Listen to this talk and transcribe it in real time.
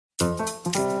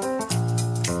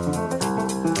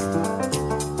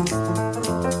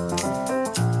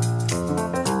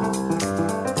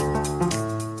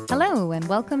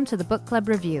welcome to the Book Club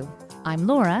Review. I'm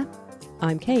Laura.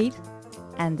 I'm Kate.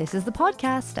 And this is the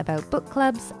podcast about book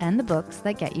clubs and the books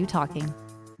that get you talking.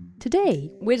 Today,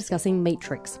 we're discussing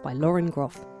Matrix by Lauren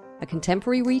Groff, a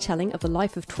contemporary retelling of the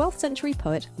life of 12th century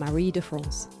poet Marie de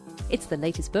France. It's the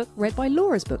latest book read by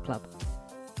Laura's book club.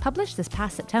 Published this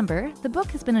past September, the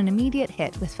book has been an immediate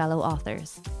hit with fellow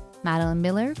authors. Madeline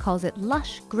Miller calls it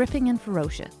lush, gripping and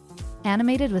ferocious,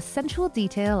 animated with sensual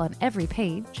detail on every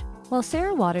page, while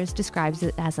Sarah Waters describes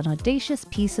it as an audacious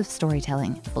piece of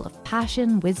storytelling, full of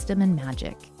passion, wisdom, and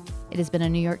magic. It has been a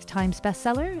New York Times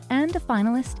bestseller and a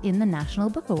finalist in the National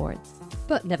Book Awards.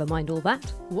 But never mind all that.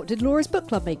 What did Laura's book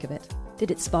club make of it?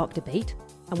 Did it spark debate?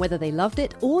 And whether they loved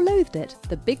it or loathed it,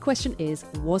 the big question is,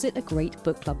 was it a great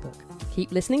book club book?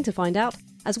 Keep listening to find out,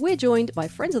 as we're joined by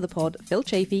friends of the pod, Phil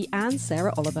Chaffee and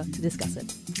Sarah Oliver, to discuss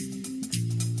it.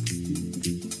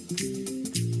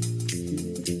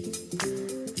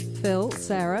 Phil,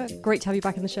 Sarah, great to have you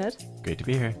back in the shed. Great to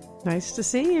be here. Nice to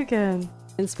see you again.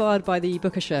 Inspired by the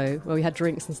Booker show where we had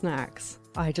drinks and snacks,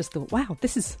 I just thought, wow,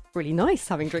 this is really nice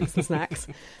having drinks and snacks.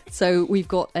 So we've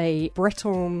got a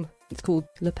Breton, it's called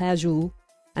Le Père Jules,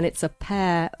 and it's a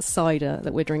pear cider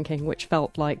that we're drinking, which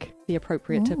felt like the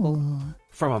appropriate tipple.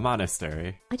 From a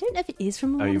monastery. I don't know if it is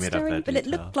from a Oh, you made up monastery, that but it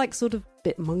detail. looked like sort of a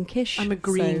bit monkish. I'm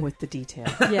agreeing so- with the detail.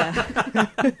 Yeah.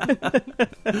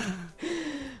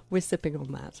 We're sipping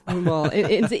on that. Meanwhile,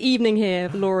 it's the evening here.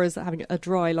 Laura's having a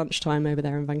dry lunchtime over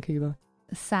there in Vancouver.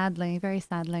 Sadly, very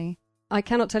sadly. I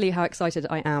cannot tell you how excited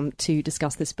I am to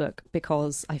discuss this book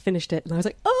because I finished it and I was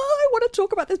like, oh, I want to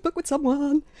talk about this book with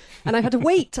someone. And I've had to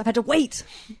wait.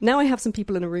 Now I have some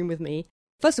people in a room with me.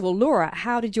 First of all, Laura,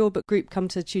 how did your book group come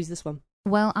to choose this one?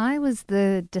 Well, I was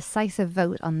the decisive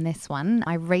vote on this one.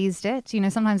 I raised it. You know,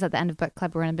 sometimes at the end of book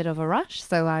club, we're in a bit of a rush.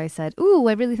 So I said, ooh,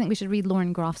 I really think we should read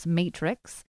Lauren Groff's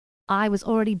Matrix. I was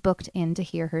already booked in to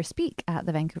hear her speak at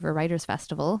the Vancouver Writers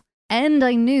Festival. And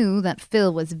I knew that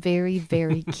Phil was very,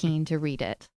 very keen to read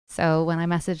it. So when I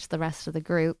messaged the rest of the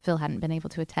group, Phil hadn't been able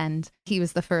to attend. He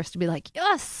was the first to be like,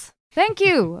 yes, thank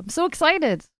you. I'm so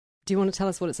excited. Do you want to tell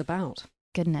us what it's about?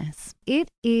 Goodness. It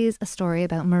is a story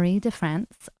about Marie de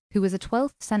France, who was a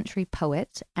 12th century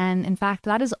poet. And in fact,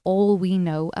 that is all we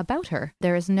know about her.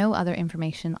 There is no other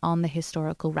information on the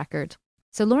historical record.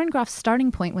 So Lauren Groff's starting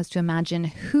point was to imagine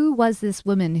who was this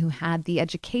woman who had the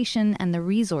education and the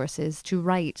resources to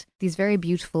write these very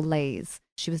beautiful lays.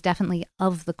 She was definitely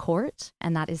of the court,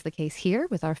 and that is the case here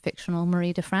with our fictional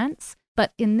Marie de France.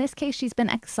 But in this case, she's been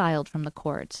exiled from the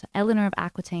court. Eleanor of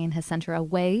Aquitaine has sent her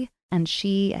away, and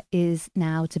she is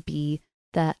now to be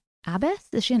the abbess.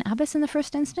 Is she an abbess in the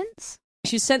first instance?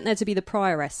 She's sent there to be the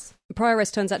prioress. The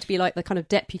prioress turns out to be like the kind of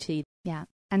deputy. Yeah.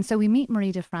 And so we meet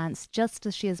Marie de France just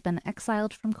as she has been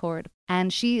exiled from court,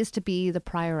 and she is to be the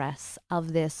prioress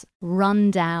of this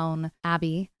run-down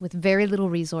abbey with very little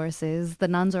resources. The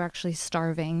nuns are actually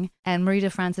starving, and Marie de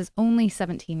France is only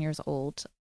 17 years old.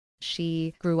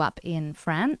 She grew up in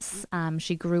France.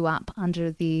 She grew up under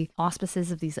the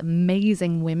auspices of these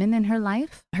amazing women in her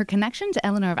life. Her connection to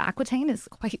Eleanor of Aquitaine is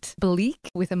quite bleak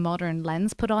with a modern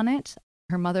lens put on it.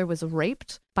 Her mother was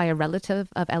raped by a relative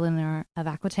of Eleanor of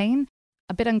Aquitaine.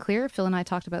 A bit unclear. Phil and I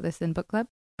talked about this in book club.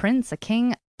 Prince, a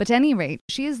king. But at any rate,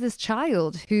 she is this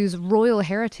child whose royal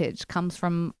heritage comes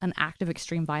from an act of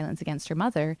extreme violence against her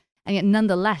mother. And yet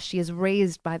nonetheless, she is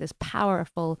raised by this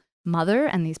powerful mother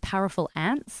and these powerful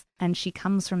aunts. And she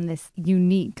comes from this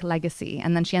unique legacy.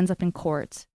 And then she ends up in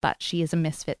court, but she is a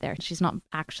misfit there. She's not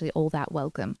actually all that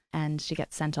welcome. And she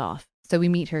gets sent off. So we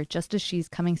meet her just as she's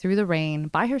coming through the rain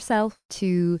by herself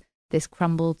to this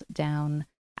crumbled down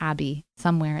Abbey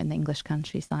somewhere in the English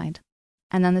countryside.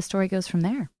 And then the story goes from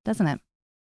there, doesn't it?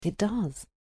 It does.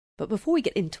 But before we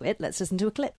get into it, let's listen to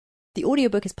a clip. The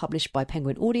audiobook is published by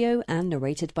Penguin Audio and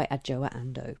narrated by Adjoa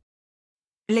Ando.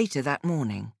 Later that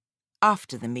morning,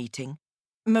 after the meeting,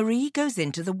 Marie goes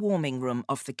into the warming room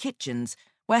of the kitchens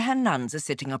where her nuns are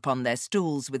sitting upon their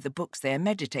stools with the books they are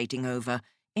meditating over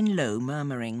in low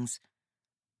murmurings.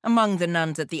 Among the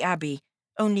nuns at the Abbey,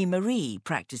 only Marie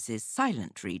practices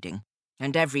silent reading.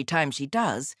 And every time she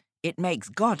does, it makes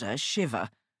Godda shiver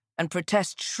and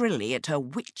protest shrilly at her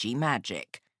witchy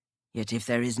magic. Yet if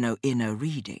there is no inner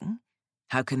reading,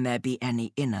 how can there be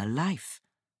any inner life?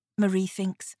 Marie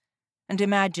thinks, and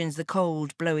imagines the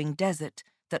cold, blowing desert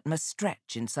that must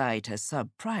stretch inside her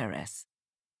sub-prioress.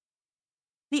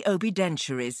 The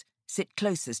obidentiaries sit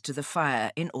closest to the fire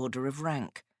in order of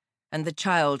rank, and the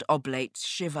child oblates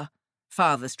shiver,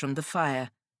 farthest from the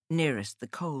fire, nearest the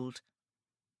cold.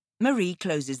 Marie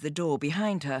closes the door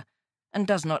behind her and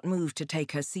does not move to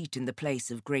take her seat in the place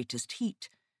of greatest heat,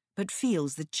 but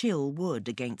feels the chill wood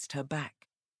against her back.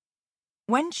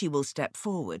 When she will step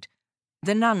forward,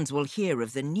 the nuns will hear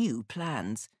of the new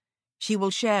plans. She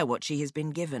will share what she has been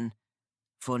given.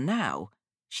 For now,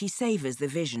 she savours the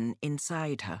vision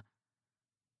inside her.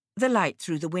 The light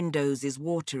through the windows is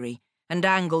watery and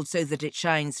angled so that it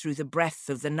shines through the breath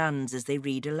of the nuns as they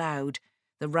read aloud,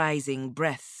 the rising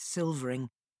breath silvering,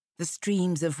 the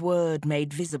streams of word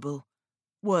made visible,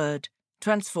 word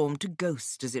transformed to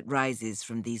ghost as it rises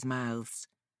from these mouths.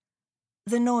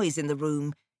 The noise in the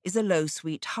room is a low,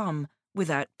 sweet hum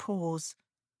without pause,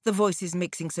 the voices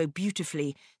mixing so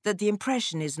beautifully that the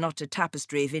impression is not a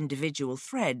tapestry of individual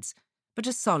threads, but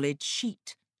a solid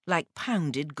sheet, like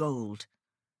pounded gold.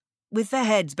 With their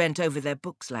heads bent over their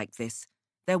books like this,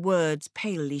 their words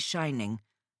palely shining,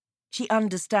 she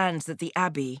understands that the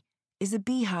Abbey is a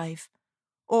beehive,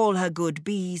 all her good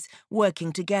bees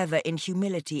working together in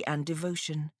humility and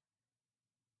devotion.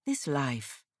 This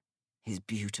life is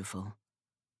beautiful.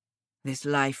 This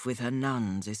life with her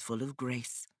nuns is full of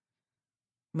grace.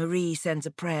 Marie sends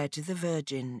a prayer to the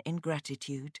Virgin in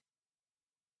gratitude.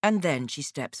 And then she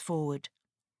steps forward.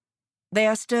 They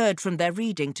are stirred from their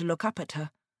reading to look up at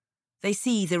her. They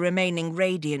see the remaining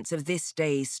radiance of this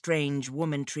day's strange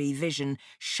woman-tree vision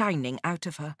shining out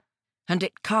of her, and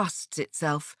it casts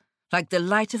itself like the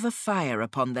light of a fire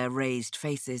upon their raised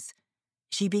faces.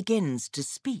 She begins to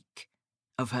speak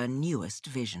of her newest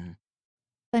vision.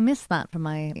 I missed that from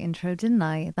my intro, didn't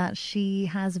I? That she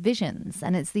has visions,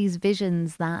 and it's these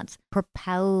visions that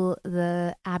propel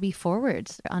the Abbey forward.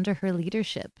 Under her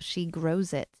leadership, she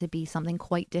grows it to be something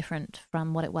quite different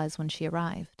from what it was when she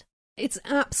arrived. It's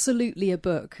absolutely a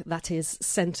book that is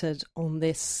centred on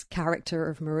this character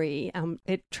of Marie.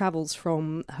 It travels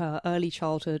from her early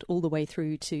childhood all the way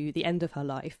through to the end of her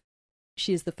life.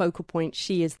 She is the focal point.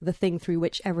 She is the thing through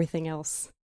which everything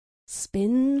else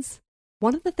spins.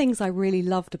 One of the things I really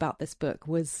loved about this book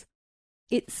was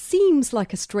it seems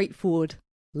like a straightforward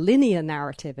linear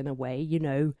narrative in a way, you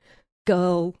know,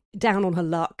 girl down on her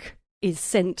luck is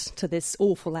sent to this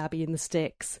awful abbey in the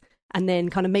sticks and then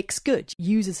kind of makes good,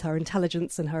 uses her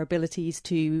intelligence and her abilities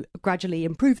to gradually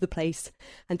improve the place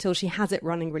until she has it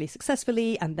running really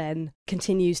successfully, and then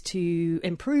continues to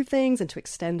improve things and to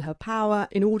extend her power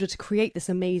in order to create this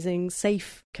amazing,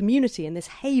 safe community and this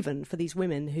haven for these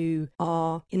women who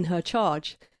are in her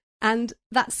charge. And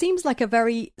that seems like a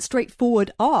very straightforward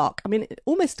arc. I mean,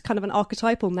 almost kind of an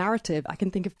archetypal narrative. I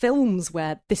can think of films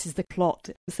where this is the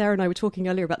plot. Sarah and I were talking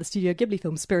earlier about the Studio Ghibli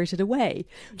film Spirited Away,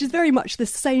 which is very much the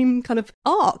same kind of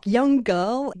arc. Young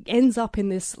girl ends up in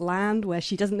this land where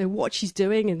she doesn't know what she's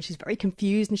doing and she's very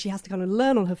confused and she has to kind of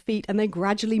learn on her feet and then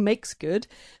gradually makes good,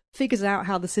 figures out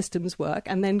how the systems work,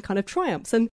 and then kind of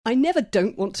triumphs. And I never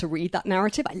don't want to read that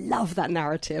narrative. I love that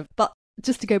narrative. But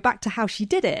just to go back to how she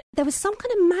did it, there was some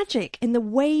kind of magic in the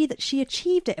way that she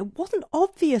achieved it. It wasn't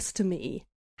obvious to me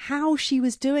how she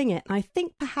was doing it. And I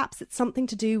think perhaps it's something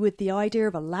to do with the idea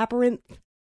of a labyrinth,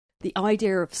 the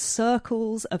idea of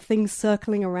circles, of things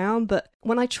circling around. But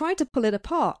when I tried to pull it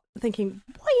apart, thinking,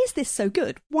 why is this so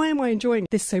good? Why am I enjoying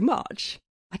this so much?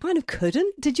 I kind of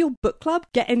couldn't. Did your book club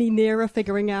get any nearer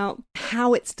figuring out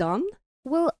how it's done?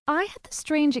 Well, I had the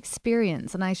strange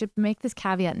experience, and I should make this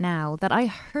caveat now, that I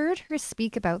heard her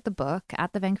speak about the book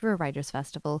at the Vancouver Writers'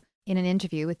 Festival in an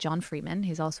interview with John Freeman,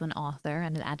 who's also an author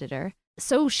and an editor.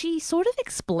 So she sort of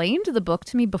explained the book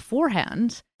to me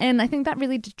beforehand, and I think that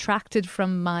really detracted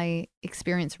from my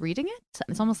experience reading it.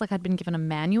 It's almost like I'd been given a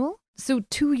manual. So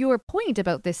to your point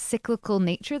about this cyclical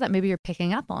nature that maybe you're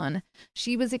picking up on,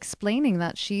 she was explaining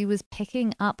that she was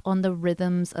picking up on the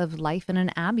rhythms of life in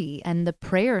an abbey and the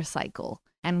prayer cycle,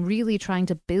 and really trying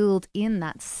to build in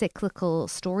that cyclical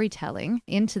storytelling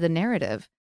into the narrative.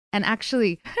 And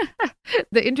actually,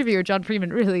 the interviewer, John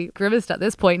Freeman, really grimaced at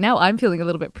this point. Now I'm feeling a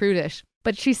little bit prudish.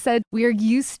 But she said, we are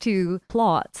used to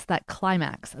plots that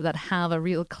climax, that have a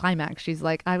real climax. She's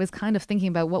like, I was kind of thinking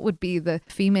about what would be the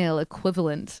female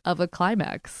equivalent of a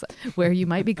climax, where you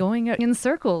might be going in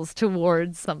circles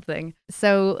towards something.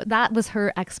 So that was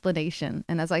her explanation.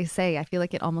 And as I say, I feel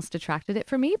like it almost detracted it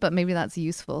for me, but maybe that's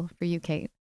useful for you,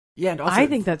 Kate. Yeah, and also, I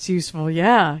think that's useful,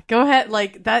 yeah. Go ahead,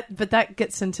 like that, but that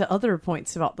gets into other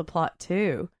points about the plot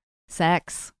too.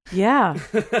 Sex. Yeah.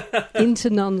 Into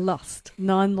non-lust.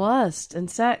 Non-lust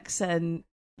and sex and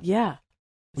yeah.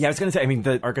 Yeah, I was going to say, I mean,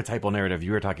 the archetypal narrative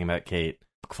you were talking about, Kate,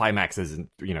 climaxes,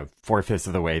 4/5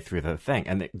 of the way through the thing.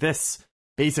 And this,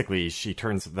 basically, she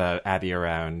turns the Abbey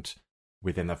around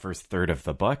within the first third of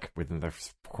the book, within the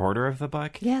first quarter of the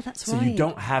book. Yeah, that's so right. So you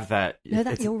don't have that. No,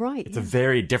 you're right. It's a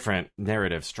very different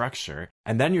narrative structure.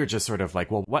 And then you're just sort of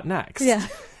like, well, what next? Yeah.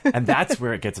 And that's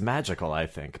where it gets magical, I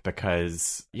think,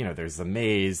 because, you know, there's the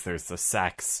maze, there's the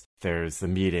sex, there's the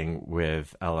meeting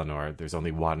with Eleanor. There's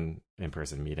only one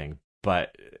in-person meeting.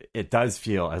 But it does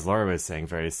feel, as Laura was saying,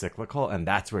 very cyclical. And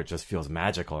that's where it just feels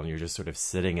magical. And you're just sort of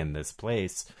sitting in this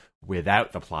place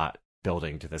without the plot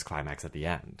building to this climax at the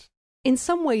end. In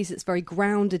some ways, it's very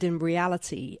grounded in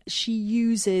reality. She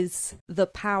uses the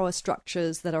power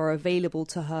structures that are available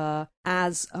to her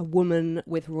as a woman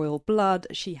with royal blood.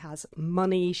 She has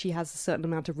money, she has a certain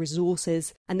amount of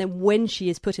resources. And then when she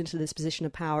is put into this position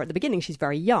of power, at the beginning, she's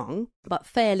very young, but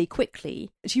fairly quickly,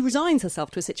 she resigns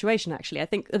herself to a situation, actually. I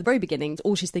think at the very beginning,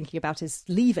 all she's thinking about is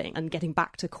leaving and getting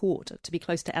back to court to be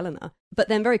close to Eleanor. But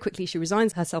then very quickly, she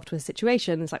resigns herself to a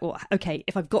situation. It's like, well, okay,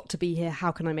 if I've got to be here,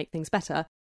 how can I make things better?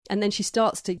 And then she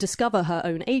starts to discover her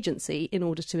own agency in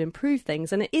order to improve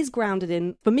things. And it is grounded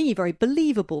in, for me, very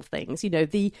believable things. You know,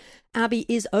 the Abbey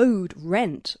is owed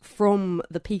rent from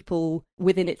the people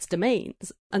within its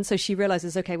domains. And so she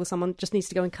realizes, okay, well, someone just needs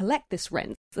to go and collect this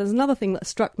rent. There's another thing that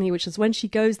struck me, which is when she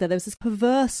goes there, there's this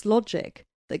perverse logic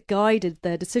that guided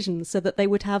their decisions so that they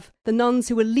would have the nuns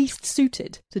who were least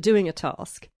suited to doing a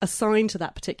task assigned to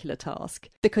that particular task,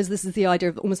 because this is the idea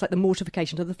of almost like the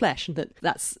mortification of the flesh, and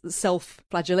that's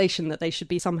self-flagellation, that they should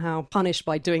be somehow punished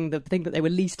by doing the thing that they were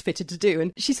least fitted to do.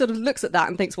 And she sort of looks at that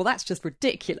and thinks, well, that's just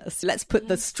ridiculous. Let's put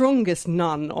the strongest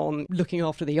nun on looking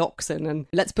after the oxen, and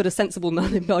let's put a sensible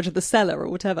nun in charge of the cellar or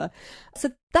whatever.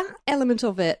 So that element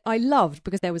of it I loved,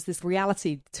 because there was this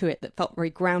reality to it that felt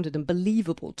very grounded and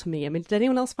believable to me. I mean, did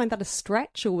anyone else find that a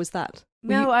stretch, or was that...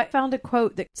 No, I found a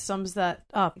quote that sums that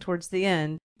up towards the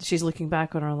end. She's looking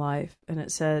back on her life, and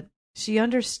it said, "She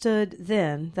understood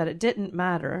then that it didn't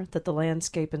matter that the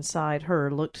landscape inside her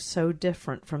looked so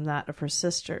different from that of her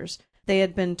sisters. They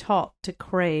had been taught to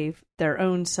crave their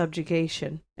own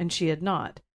subjugation, and she had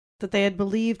not. That they had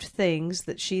believed things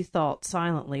that she thought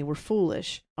silently were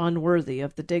foolish, unworthy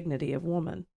of the dignity of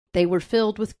woman. They were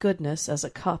filled with goodness as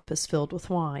a cup is filled with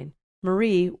wine.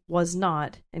 Marie was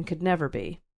not and could never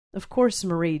be. Of course,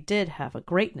 Marie did have a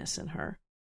greatness in her,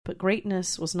 but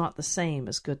greatness was not the same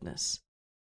as goodness."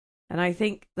 And I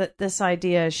think that this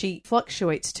idea, she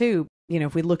fluctuates too. You know,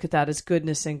 if we look at that as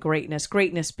goodness and greatness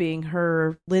being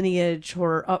her lineage,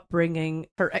 her upbringing,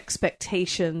 her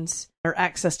expectations, her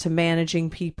access to managing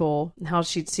people, and how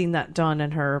she'd seen that done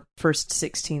in her first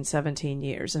 16, 17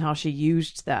 years, and how she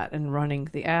used that in running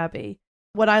the Abbey.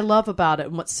 What I love about it,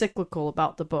 and what's cyclical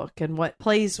about the book, and what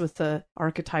plays with the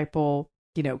archetypal,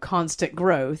 you know, constant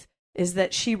growth, is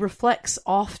that she reflects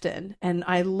often. And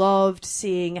I loved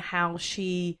seeing how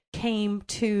she came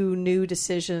to new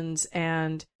decisions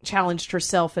and challenged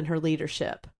herself in her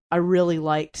leadership. I really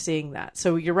liked seeing that.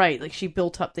 So you're right, like she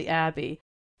built up the Abbey,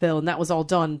 Phil, and that was all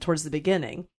done towards the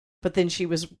beginning. But then she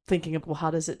was thinking of, well,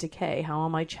 how does it decay? How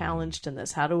am I challenged in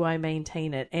this? How do I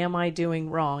maintain it? Am I doing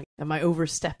wrong? Am I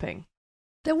overstepping?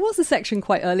 There was a section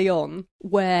quite early on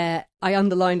where I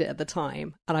underlined it at the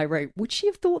time, and I wrote, would she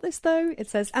have thought this though?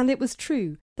 It says, "And it was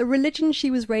true. The religion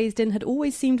she was raised in had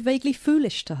always seemed vaguely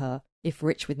foolish to her. If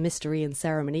rich with mystery and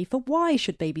ceremony, for why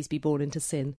should babies be born into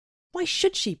sin? Why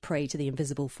should she pray to the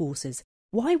invisible forces?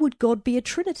 Why would God be a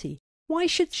trinity? Why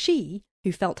should she,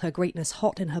 who felt her greatness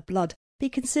hot in her blood, be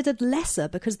considered lesser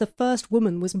because the first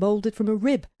woman was moulded from a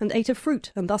rib and ate a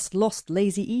fruit and thus lost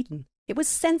lazy Eden? It was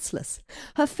senseless.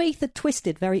 Her faith had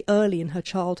twisted very early in her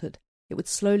childhood. It would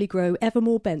slowly grow ever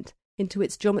more bent into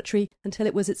its geometry until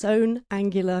it was its own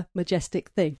angular, majestic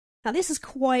thing." Now, this is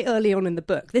quite early on in the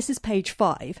book. This is page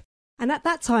 5. And at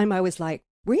that time, I was like,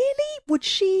 really? Would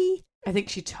she? I think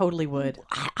she totally would.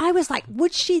 I was like,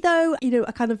 would she though? You know,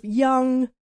 a kind of young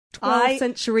 12th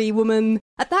century woman.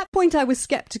 At that point, I was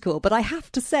skeptical, but I have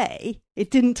to say,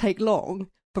 it didn't take long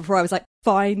before I was like,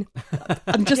 fine,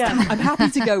 I'm happy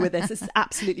to go with this. It's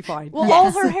absolutely fine. Well,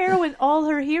 yes. all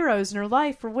her heroes in her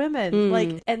life are women,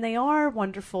 like, and they are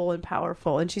wonderful and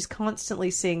powerful. And she's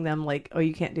constantly seeing them like, oh,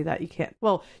 you can't do that. You can't.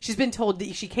 Well, she's been told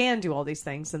that she can do all these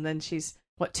things. And then she's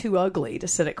too ugly to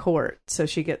sit at court. So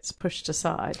she gets pushed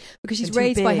aside. Because she's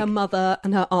raised by her mother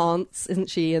and her aunts,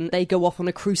 isn't she? And they go off on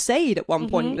a crusade at one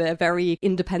point. They're very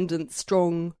independent,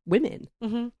 strong women.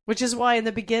 Mm-hmm. Which is why in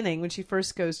the beginning, when she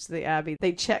first goes to the Abbey,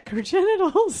 they check her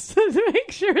genitals to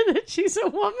make sure that she's a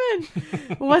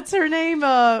woman. What's her name?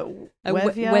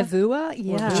 Wevua?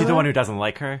 Yeah. Is she the one who doesn't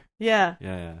like her? Yeah.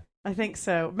 Yeah. I think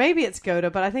so. Maybe it's Goda,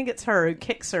 but I think it's her who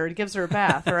kicks her and gives her a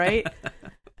bath, right?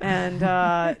 And,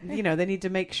 they need to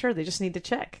make sure. They just need to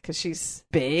check because she's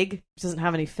big. She doesn't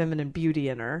have any feminine beauty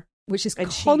in her. which is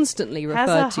And she constantly has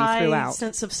referred a to high throughout.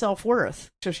 sense of self-worth,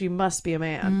 so she must be a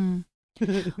man.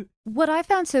 What I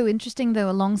found so interesting, though,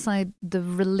 alongside the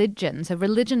religion, so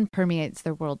religion permeates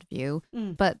their worldview,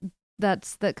 but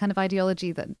that's the kind of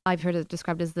ideology that I've heard it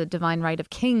described as the divine right of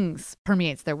kings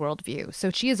permeates their worldview. So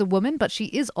she is a woman, but she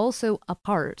is also a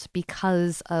part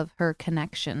because of her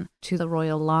connection to the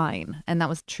royal line. And that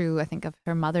was true, I think, of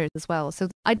her mother as well. So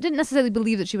I didn't necessarily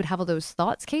believe that she would have all those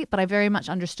thoughts, Kate, but I very much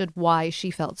understood why she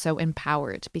felt so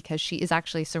empowered, because she is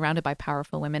actually surrounded by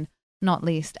powerful women, not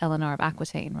least Eleanor of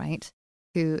Aquitaine, right?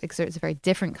 Who exerts a very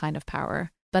different kind of power.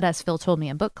 But as Phil told me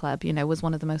in book club, was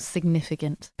one of the most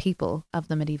significant people of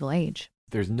the medieval age.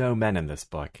 There's no men in this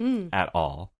book at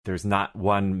all. There's not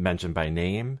one mentioned by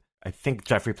name. I think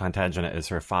Geoffrey Plantagenet is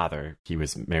her father. He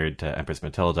was married to Empress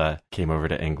Matilda, came over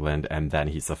to England, and then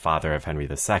he's the father of Henry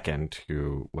II,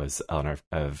 who was Eleanor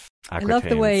of Aquitaine's I love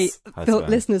the way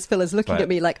listeners, Phil, is looking But- at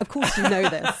me like, of course you know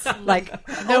this. Like,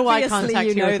 No eye obviously contact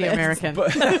you here know with the this.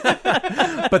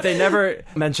 American. But they never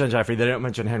mention Geoffrey. They don't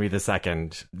mention Henry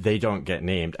II. They don't get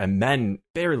named. And men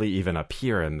barely even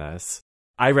appear in this.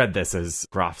 I read this as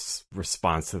Groff's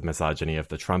response to the misogyny of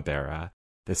the Trump era.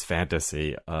 This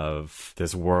fantasy of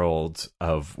this world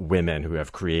of women who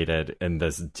have created, in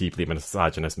this deeply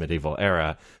misogynist medieval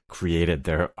era, created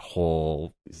their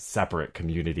whole separate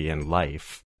community and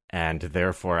life. And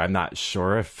therefore, I'm not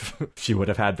sure if she would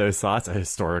have had those thoughts, a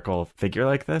historical figure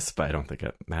like this, but I don't think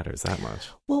it matters that much.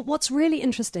 Well, what's really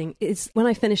interesting is when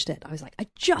I finished it, I was like, I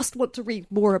just want to read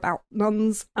more about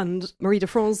nuns and Marie de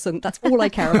France, and that's all I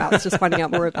care about, is just finding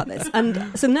out more about this.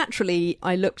 And so naturally,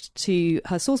 I looked to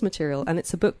her source material, and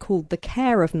it's a book called The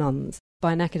Care of Nuns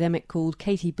by an academic called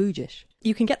Katie Bujish.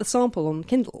 You can get the sample on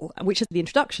Kindle, which is the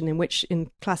introduction, in which,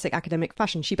 in classic academic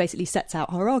fashion, she basically sets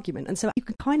out her argument. And so you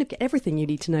can kind of get everything you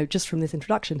need to know just from this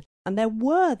introduction. And there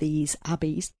were these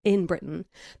abbeys in Britain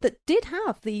that did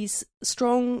have these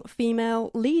strong female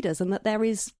leaders, and that there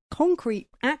is concrete,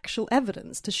 actual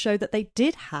evidence to show that they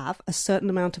did have a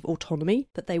certain amount of autonomy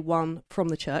that they won from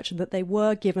the church, and that they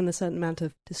were given a certain amount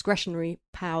of discretionary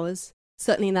powers.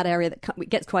 Certainly in that area that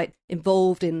gets quite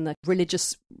involved in the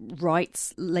religious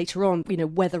rites later on,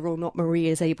 whether or not Marie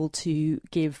is able to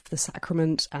give the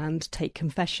sacrament and take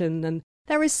confession. And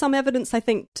there is some evidence, I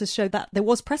think, to show that there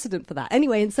was precedent for that.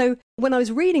 Anyway, and so when I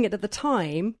was reading it at the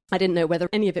time, I didn't know whether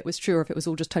any of it was true or if it was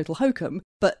all just total hokum,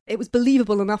 but it was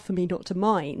believable enough for me not to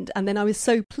mind. And then I was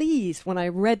so pleased when I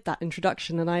read that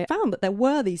introduction, and I found that there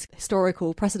were these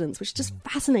historical precedents, which is just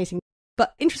fascinating.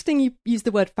 But interesting you used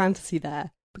the word fantasy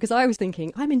there, because I was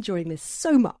thinking, I'm enjoying this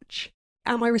so much.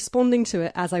 Am I responding to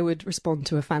it as I would respond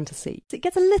to a fantasy? It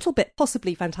gets a little bit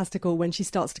possibly fantastical when she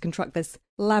starts to construct this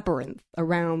labyrinth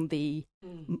around the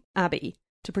Abbey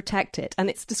to protect it. And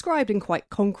it's described in quite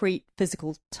concrete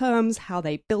physical terms, how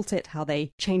they built it, how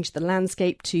they changed the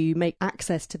landscape to make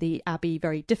access to the Abbey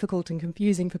very difficult and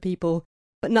confusing for people.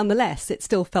 But nonetheless, it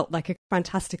still felt like a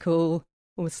fantastical,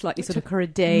 almost slightly sort took of her a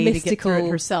day mystical, to get through it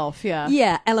herself.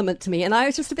 Yeah, element to me. And I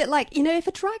was just a bit like, if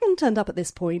a dragon turned up at this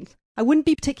point, I wouldn't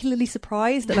be particularly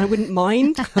surprised, and I wouldn't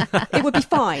mind. It would be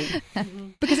fine,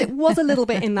 because it was a little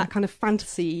bit in that kind of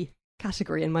fantasy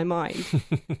category in my mind.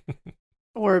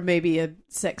 Or maybe a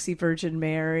sexy Virgin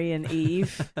Mary and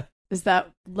Eve. Is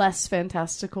that less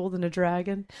fantastical than a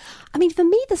dragon? I mean, for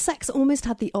me, the sex almost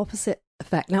had the opposite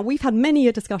effect. Now, we've had many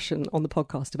a discussion on the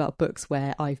podcast about books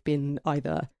where I've been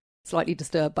either slightly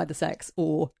disturbed by the sex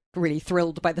or really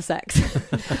thrilled by the sex.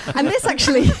 And this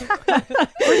actually...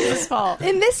 Where does this fall?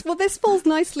 This falls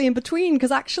nicely in between,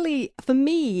 because actually, for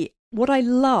me, what I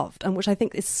loved, and which I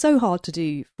think is so hard to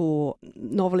do for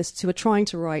novelists who are trying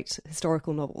to write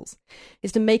historical novels,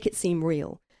 is to make it seem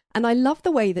real. And I love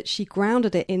the way that she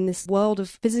grounded it in this world of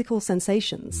physical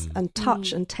sensations and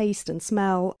touch and taste and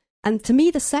smell. And to me,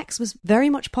 the sex was very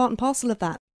much part and parcel of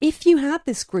that. If you had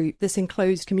this group, this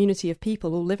enclosed community of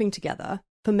people all living together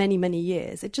for many, many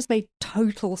years, it just made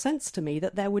total sense to me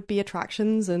that there would be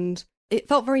attractions, and it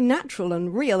felt very natural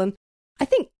and real. And I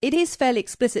think it is fairly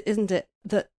explicit, isn't it,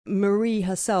 that Marie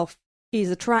herself is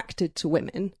attracted to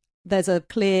women. There's a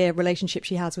clear relationship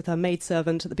she has with her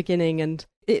maidservant at the beginning, and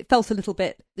it felt a little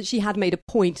bit that she had made a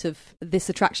point of this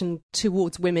attraction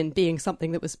towards women being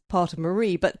something that was part of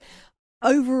Marie. But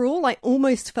overall, I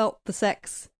almost felt the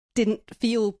sex didn't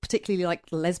feel particularly like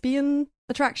lesbian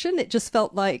attraction. It just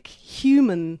felt like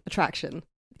human attraction.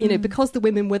 Because the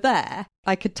women were there,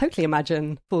 I could totally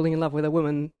imagine falling in love with a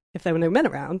woman if there were no men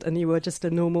around and you were just a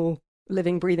normal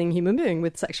living, breathing human being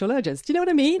with sexual urges. Do you know what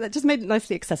I mean? That just made it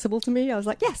nicely accessible to me. I was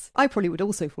like, yes, I probably would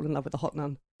also fall in love with a hot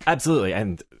nun. Absolutely.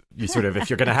 And you sort of, if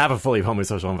you're going to have a fully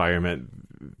homosocial environment,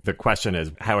 The question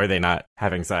is, how are they not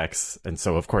having sex? And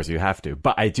so, of course, you have to.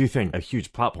 But I do think a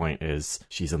huge plot point is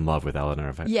she's in love with Eleanor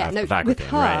of Aquitaine. With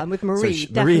her, right? with Marie, So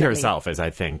definitely. Marie herself is, I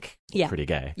think, pretty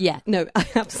gay. Yeah, no,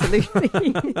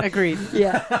 absolutely. Agreed.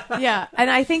 Yeah. Yeah. And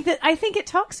I think it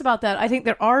talks about that. I think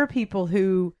there are people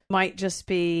who might just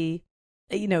be,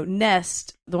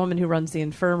 Nest, the woman who runs the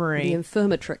infirmary, The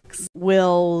infirmatrix.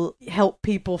 will help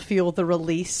people feel the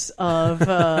release of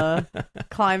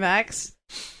climax.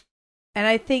 And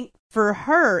I think for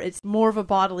her, it's more of a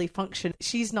bodily function.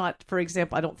 She's not, for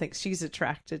example, I don't think she's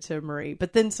attracted to Marie,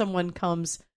 but then someone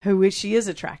comes who she is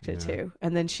attracted to,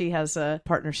 and then she has a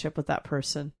partnership with that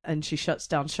person, and she shuts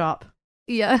down shop.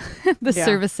 Yeah, the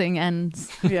servicing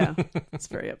ends. Yeah, it's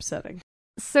very upsetting.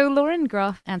 So Lauren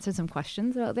Groff answered some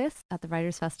questions about this at the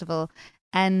Writers' Festival,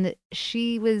 and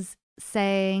she was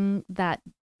saying that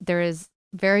there is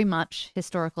very much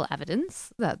historical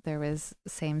evidence that there was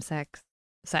same-sex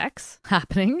sex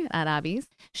happening at Abbeys.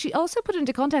 She also put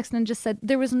into context and just said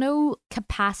there was no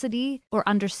capacity or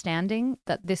understanding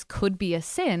that this could be a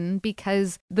sin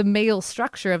because the male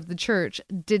structure of the church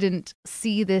didn't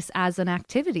see this as an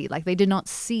activity. Like, they did not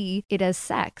see it as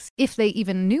sex. If they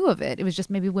even knew of it, it was just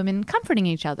maybe women comforting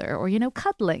each other or,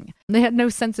 cuddling. They had no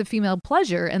sense of female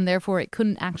pleasure, and therefore it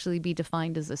couldn't actually be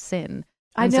defined as a sin.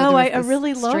 I And know, so I there was this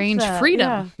really love strange that.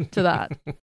 freedom to that.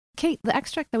 Kate, the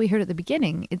extract that we heard at the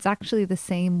beginning, it's actually the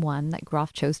same one that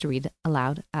Groff chose to read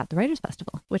aloud at the Writers'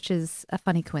 Festival, which is a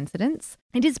funny coincidence.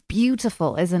 It is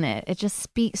beautiful, isn't it? It just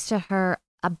speaks to her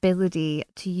ability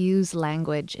to use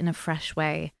language in a fresh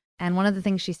way. And one of the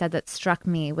things she said that struck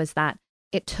me was that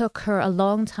it took her a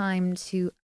long time to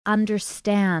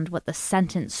understand what the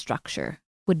sentence structure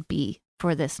would be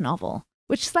for this novel,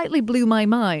 which slightly blew my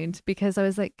mind because I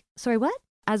was like, sorry, what?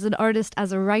 As an artist,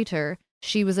 as a writer,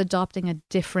 she was adopting a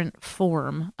different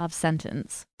form of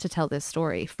sentence to tell this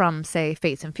story from, say,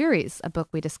 Fates and Furies, a book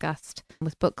we discussed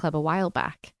with Book Club a while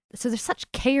back. So there's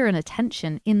such care and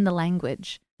attention in the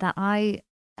language that I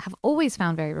have always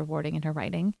found very rewarding in her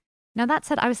writing. Now, that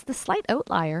said, I was the slight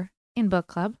outlier in Book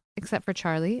Club, except for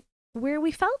Charlie, where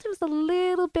we felt it was a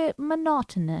little bit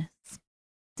monotonous.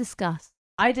 Discuss.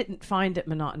 I didn't find it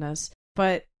monotonous,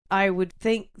 but I would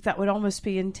think that would almost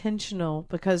be intentional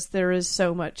because there is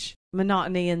so much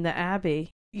monotony in the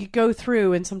Abbey. You go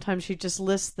through and sometimes you just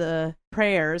list the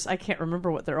prayers. I can't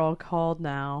remember what they're all called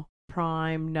now.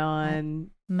 Prime,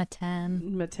 nun,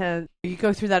 Maten. You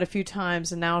go through that a few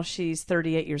times, and now she's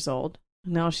 38 years old.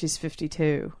 Now she's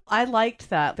 52. I liked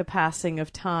that, the passing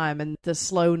of time and the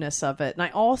slowness of it. And I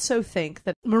also think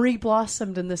that Marie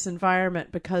blossomed in this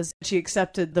environment because she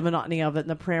accepted the monotony of it and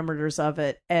the parameters of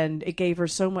it. And it gave her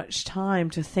so much time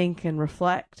to think and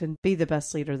reflect and be the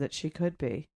best leader that she could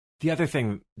be. The other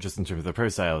thing, just in terms of the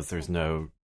prose style, is there's no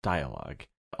dialogue.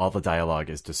 All the dialogue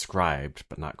is described,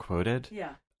 but not quoted.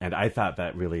 Yeah. And I thought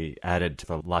that really added to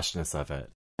the lushness of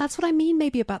it. That's what I mean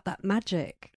maybe about that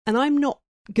magic. And I'm not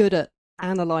good at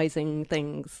analysing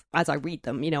things as I read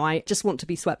them. I just want to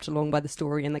be swept along by the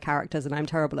story and the characters, and I'm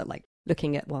terrible at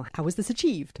looking at, well, how was this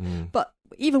achieved? But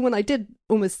even when I did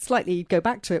almost slightly go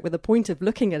back to it with a point of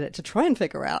looking at it to try and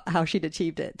figure out how she'd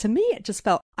achieved it, to me it just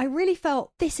felt, I really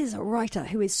felt this is a writer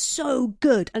who is so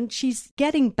good, and she's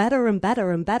getting better and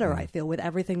better and better, I feel, with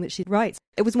everything that she writes.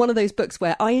 It was one of those books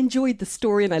where I enjoyed the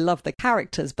story and I loved the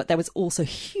characters, but there was also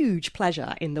huge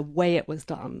pleasure in the way it was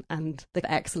done and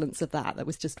the excellence of that. That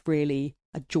was just really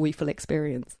a joyful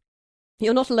experience.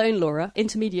 You're not alone, Laura.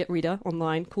 Intermediate reader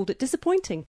online called it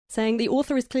disappointing, saying the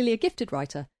author is clearly a gifted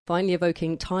writer, finally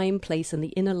evoking time, place, and the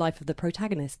inner life of the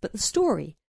protagonist. But the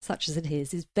story, such as it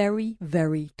is very,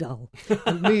 very dull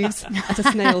and moves at a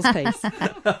snail's pace.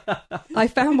 I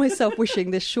found myself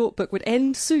wishing this short book would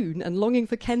end soon and longing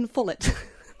for Ken Follett.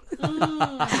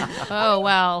 Oh,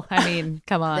 well, I mean,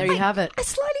 come on. There you have it. I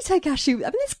slightly take issue. I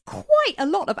mean, there's quite a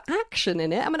lot of action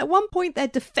in it. I mean, at one point they're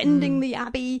defending the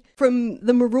Abbey from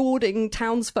the marauding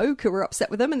townsfolk who are upset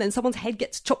with them, and then someone's head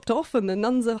gets chopped off and the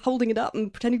nuns are holding it up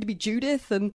and pretending to be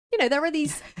Judith. And, there are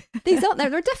these aren't there?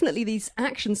 There are definitely these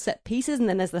action set pieces, and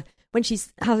then there's when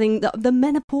she's having the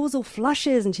menopausal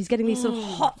flushes and she's getting these sort of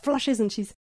hot flushes and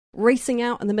she's racing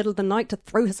out in the middle of the night to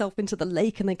throw herself into the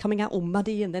lake and then coming out all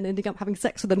muddy and then ending up having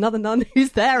sex with another nun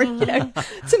who's there. And,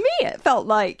 to me, it felt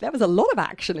like there was a lot of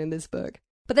action in this book.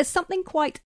 But there's something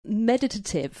quite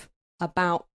meditative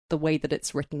about the way that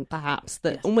it's written, perhaps,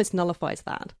 that almost nullifies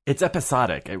that. It's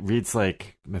episodic. It reads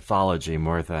like mythology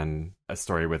more than a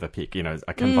story with a peak.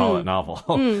 A Ken Follett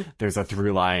novel. There's a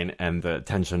through line and the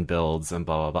tension builds and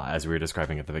blah, blah, blah, as we were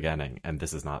describing at the beginning. And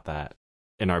this is not that.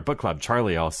 In our book club,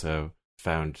 Charlie also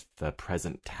found the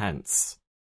present tense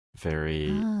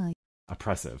very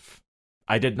oppressive.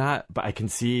 I did not, but I can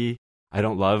see I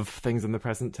don't love things in the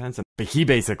present tense. But he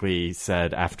basically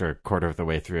said after a quarter of the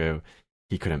way through,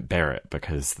 he couldn't bear it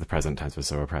because the present tense was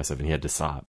so oppressive and he had to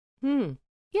stop.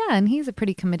 Yeah, and he's a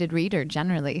pretty committed reader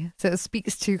generally. So it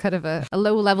speaks to kind of a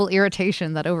low-level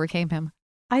irritation that overcame him.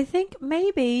 I think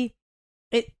maybe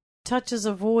it touches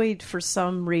a void for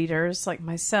some readers like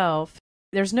myself.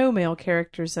 There's no male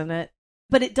characters in it,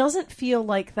 but it doesn't feel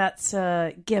like that's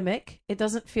a gimmick. It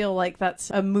doesn't feel like that's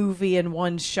a movie in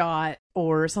one shot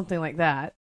or something like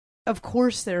that. Of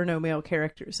course there are no male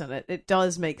characters in it. It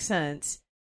does make sense.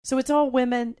 So it's all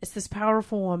women. It's this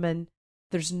powerful woman.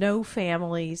 There's no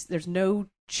families. There's no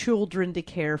children to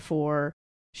care for.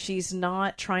 She's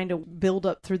not trying to build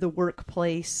up through the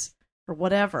workplace or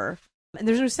whatever. And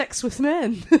there's no sex with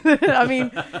men. I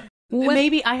mean,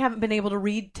 maybe I haven't been able to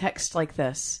read text like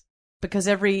this because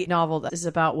every novel that is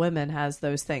about women has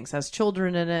those things, has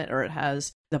children in it, or it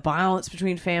has the balance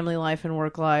between family life and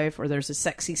work life, or there's a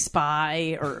sexy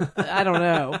spy, or I don't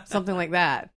know, something like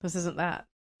that. This isn't that.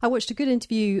 I watched a good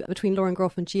interview between Lauren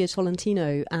Groff and Gia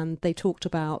Tolentino, and they talked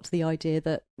about the idea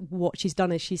that what she's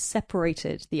done is she's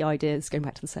separated the ideas, going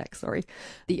back to the sex,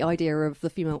 the idea of the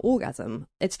female orgasm.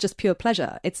 It's just pure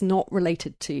pleasure. It's not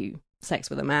related to sex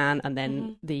with a man and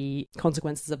then the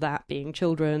consequences of that being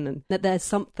children, and that there's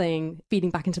something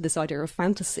feeding back into this idea of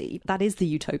fantasy. That is the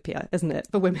utopia, isn't it,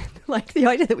 for women? Like the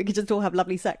idea that we could just all have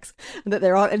lovely sex and that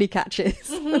there aren't any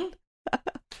catches.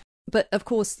 But of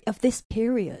course, of this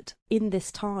period, in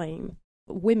this time,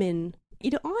 women,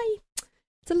 it's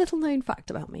a little known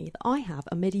fact about me that I have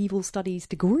a medieval studies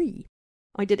degree.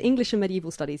 I did English and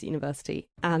medieval studies at university,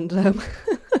 and oh my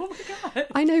God.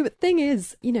 I know, but the thing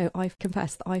is, I've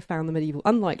confessed that I found the medieval,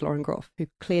 unlike Lauren Groff, who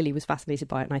clearly was fascinated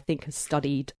by it and I think has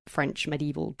studied French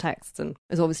medieval texts and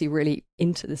is obviously really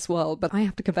into this world. But I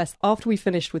have to confess, after we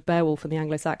finished with Beowulf and the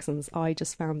Anglo-Saxons, I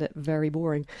just found it very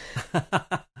boring.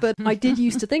 But I did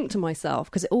used to think to myself,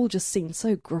 because it all just seemed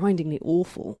so grindingly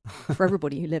awful for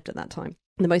everybody who lived at that time.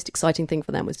 And the most exciting thing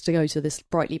for them was to go to this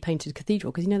brightly painted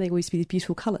cathedral, because, they always be these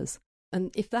beautiful colours. And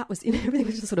if that was, everything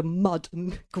was just sort of mud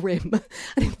and grim.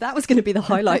 And if that was going to be the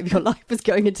highlight of your life, was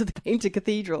going into the painted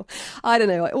cathedral, I don't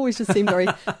know, it always just seemed very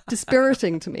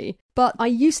dispiriting to me. But I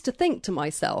used to think to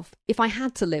myself, if I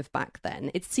had to live back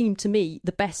then, it seemed to me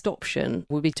the best option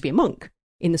would be to be a monk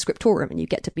in the scriptorium, and you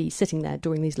get to be sitting there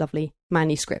doing these lovely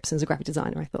manuscripts. As a graphic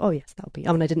designer, I thought, oh yes, that would be,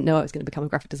 I didn't know I was going to become a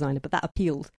graphic designer, but that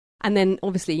appealed. And then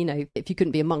obviously, if you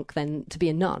couldn't be a monk, then to be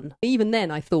a nun. Even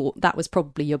then I thought that was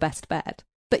probably your best bet.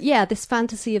 But yeah, this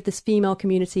fantasy of this female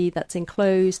community that's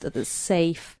enclosed, that's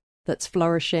safe, that's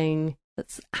flourishing,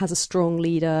 that has a strong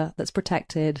leader, that's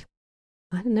protected.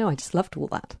 I don't know, I just loved all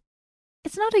that.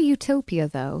 It's not a utopia,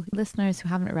 though. Listeners who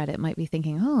haven't read it might be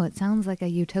thinking, oh, it sounds like a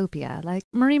utopia. Like,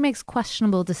 Marie makes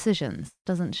questionable decisions,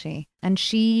 doesn't she? And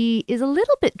she is a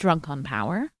little bit drunk on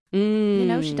power.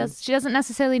 She doesn't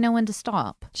necessarily know when to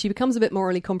stop. She becomes a bit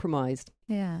morally compromised.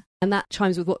 Yeah. And that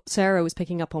chimes with what Sarah was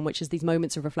picking up on, which is these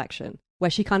moments of reflection,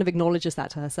 where she kind of acknowledges that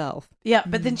to herself. Yeah,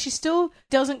 but then she still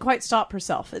doesn't quite stop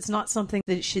herself. It's not something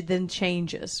that she then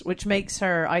changes, which makes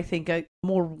her, I think, a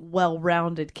more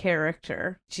well-rounded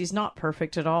character. She's not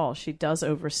perfect at all. She does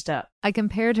overstep. I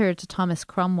compared her to Thomas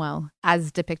Cromwell,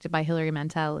 as depicted by Hilary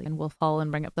Mantel in Wolf Hall and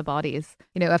Bring Up the Bodies.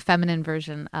 A feminine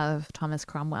version of Thomas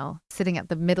Cromwell, sitting at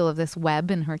the middle of this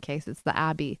web. In her case, it's the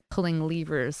Abbey, pulling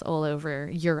levers all over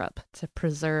Europe to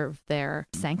preserve their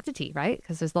sanctity, right?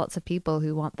 Because there's lots of people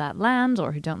who want that land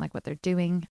or who don't like what they're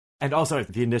doing. And also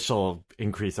the initial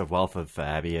increase of wealth of the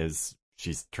Abbey is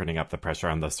she's turning up the pressure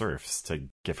on the serfs to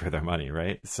give her their money,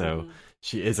 right? So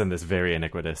she is in this very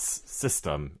iniquitous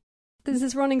system. There's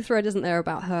this running thread, isn't there,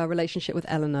 about her relationship with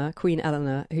Eleanor, Queen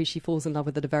Eleanor, who she falls in love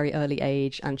with at a very early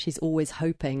age, and she's always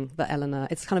hoping that Eleanor,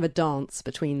 it's kind of a dance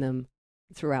between them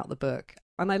throughout the book.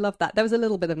 And I love that. There was a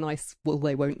little bit of nice will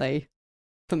they, won't they,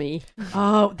 for me.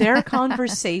 Oh, their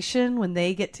conversation when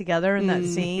they get together in that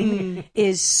scene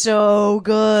is so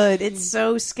good. It's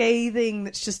so scathing.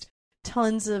 It's just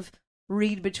tons of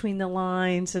read between the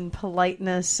lines and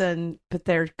politeness, but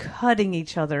they're cutting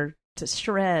each other to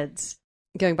shreds.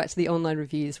 Going back to the online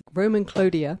reviews, Roman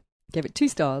Claudia gave it 2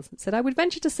 stars, said, I would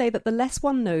venture to say that the less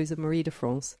one knows of Marie de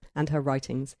France and her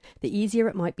writings, the easier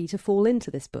it might be to fall into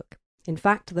this book. In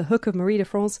fact, the hook of Marie de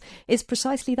France is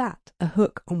precisely that, a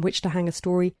hook on which to hang a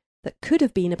story that could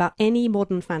have been about any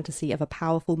modern fantasy of a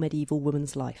powerful medieval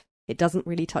woman's life. It doesn't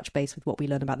really touch base with what we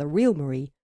learn about the real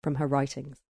Marie from her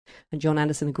writings. And John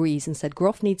Anderson agrees and said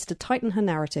Groff needs to tighten her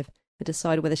narrative and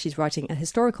decide whether she's writing a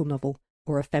historical novel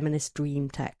or a feminist dream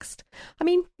text. I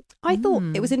mean, I thought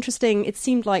it was interesting. It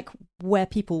seemed like where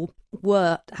people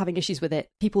were having issues with it,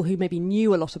 people who maybe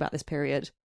knew a lot about this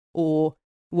period or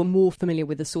were more familiar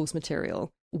with the source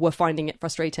material were finding it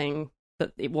frustrating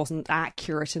that it wasn't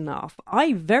accurate enough.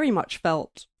 I very much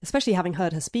felt, especially having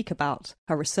heard her speak about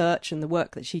her research and the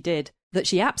work that she did, that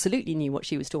she absolutely knew what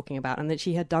she was talking about and that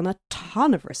she had done a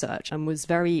ton of research and was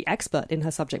very expert in her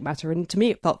subject matter. And to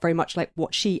me, it felt very much like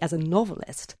what she, as a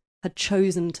novelist, had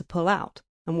chosen to pull out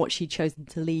and what she'd chosen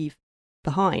to leave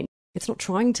behind. It's not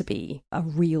trying to be a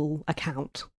real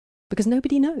account because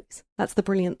nobody knows. That's the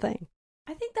brilliant thing.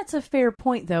 I think that's a fair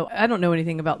point, though. I don't know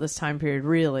anything about this time period,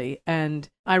 really, and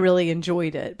I really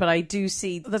enjoyed it. But I do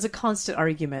see there's a constant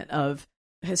argument of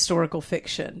historical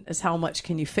fiction, is how much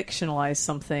can you fictionalize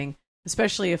something,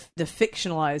 especially if the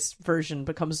fictionalized version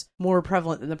becomes more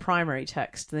prevalent than the primary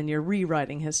text, then you're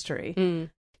rewriting history.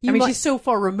 She's so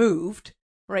far removed,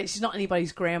 right? She's not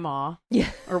anybody's grandma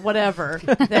or whatever.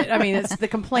 That, the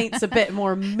complaint's a bit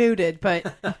more muted,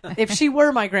 but if she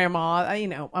were my grandma,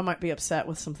 I might be upset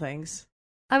with some things.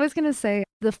 I was going to say,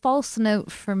 the false note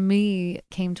for me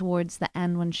came towards the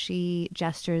end when she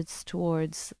gestures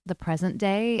towards the present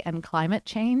day and climate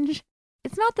change.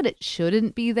 It's not that it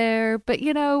shouldn't be there, but,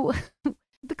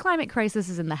 the climate crisis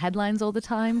is in the headlines all the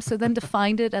time. So then to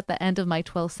find it at the end of my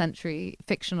 12th century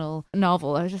fictional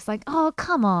novel, I was just like, oh,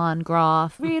 come on,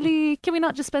 Groff. Really? Can we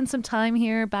not just spend some time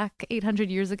here back 800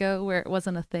 years ago where it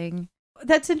wasn't a thing?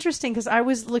 That's interesting because I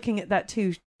was looking at that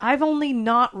too. I've only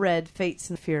not read Fates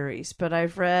and Furies, but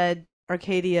I've read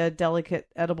Arcadia, Delicate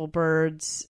Edible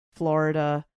Birds,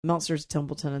 Florida, Monsters of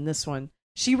Templeton, and this one.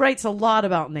 She writes a lot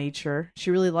about nature.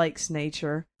 She really likes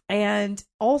nature. And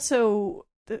also,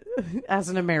 as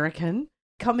an American,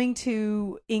 coming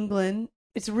to England,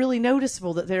 it's really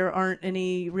noticeable that there aren't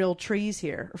any real trees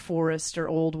here, or forest or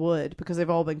old wood, because they've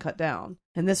all been cut down.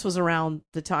 And this was around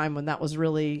the time when that was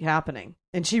really happening.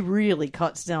 And she really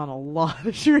cuts down a lot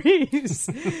of trees.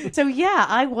 So yeah,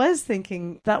 I was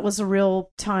thinking that was a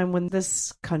real time when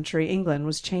this country, England,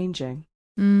 was changing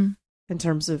in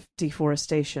terms of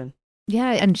deforestation.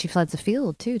 Yeah, and she floods a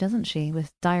field too, doesn't she?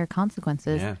 With dire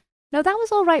consequences. Yeah. No, that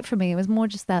was all right for me. It was more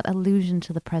just that allusion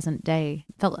to the present day.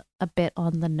 Felt a bit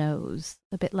on the nose,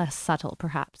 a bit less subtle,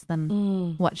 perhaps,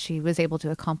 than what she was able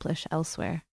to accomplish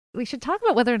elsewhere. We should talk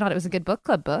about whether or not it was a good book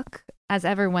club book. As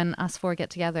ever, when us four get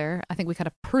together, I think we kind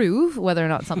of prove whether or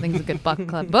not something's a good book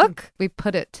club book. We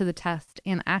put it to the test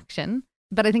in action.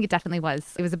 But I think it definitely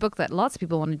was. It was a book that lots of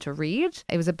people wanted to read.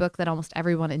 It was a book that almost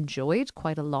everyone enjoyed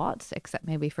quite a lot, except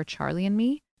maybe for Charlie and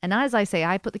me. And as I say,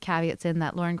 I put the caveats in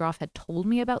that Lauren Groff had told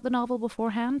me about the novel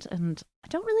beforehand, and I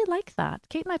don't really like that.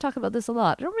 Kate and I talk about this a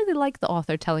lot. I don't really like the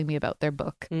author telling me about their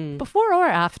book, before or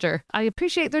after. I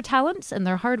appreciate their talents and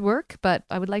their hard work, but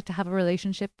I would like to have a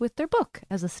relationship with their book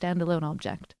as a standalone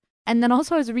object. And then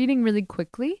also I was reading really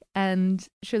quickly, and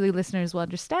surely listeners will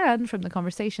understand from the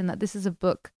conversation that this is a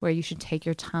book where you should take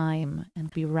your time and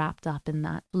be wrapped up in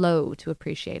that flow to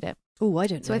appreciate it. Oh, I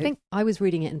don't know. So I think I was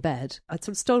reading it in bed. I'd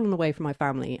sort of stolen away from my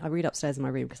family. I read upstairs in my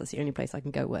room because that's the only place I can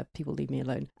go where people leave me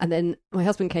alone. And then my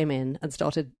husband came in and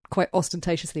started quite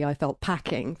ostentatiously, I felt,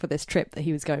 packing for this trip that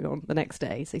he was going on the next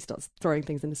day. So he starts throwing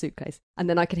things in the suitcase. And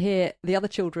then I could hear the other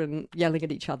children yelling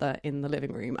at each other in the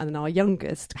living room. And then our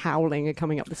youngest howling and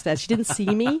coming up the stairs. She didn't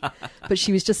see me, but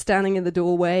she was just standing in the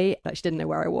doorway. Like she didn't know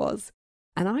where I was.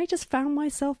 And I just found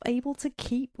myself able to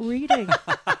keep reading.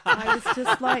 I was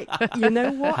just like, you know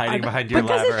what? Hiding behind your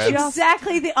because labyrinth. it's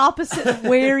exactly the opposite of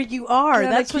where you are.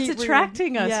 That's what's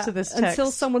attracting us to this text.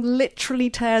 Until someone literally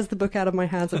tears the book out of my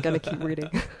hands, I'm going to keep reading.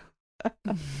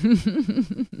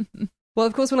 Well,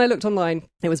 of course, when I looked online,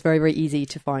 it was very, very easy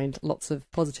to find lots of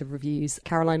positive reviews.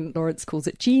 Caroline Lawrence calls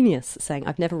it genius, saying,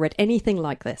 I've never read anything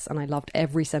like this, and I loved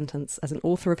every sentence. As an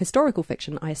author of historical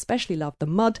fiction, I especially loved the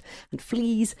mud and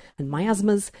fleas and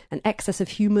miasmas and excess of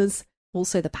humours,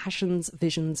 also the passions,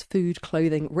 visions, food,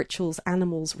 clothing, rituals,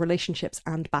 animals, relationships,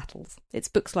 and battles. It's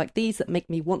books like these that make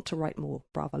me want to write more.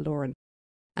 Brava, Lauren.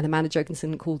 And Amanda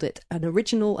Jokinson called it an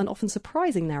original and often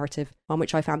surprising narrative, one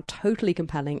which I found totally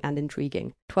compelling and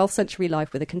intriguing. 12th century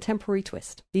life with a contemporary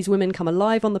twist. These women come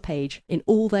alive on the page in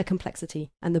all their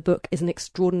complexity, and the book is an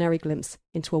extraordinary glimpse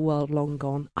into a world long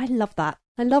gone. I love that.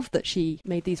 I love that she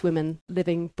made these women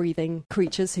living, breathing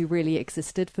creatures who really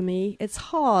existed for me. It's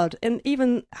hard. And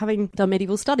even having done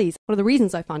medieval studies, one of the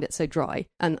reasons I find it so dry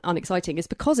and unexciting is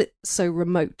because it's so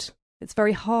remote. It's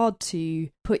very hard to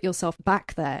put yourself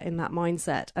back there in that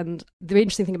mindset. And the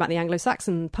interesting thing about the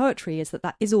Anglo-Saxon poetry is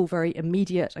that is all very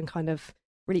immediate and kind of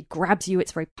really grabs you.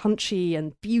 It's very punchy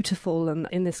and beautiful and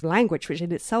in this language, which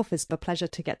in itself is a pleasure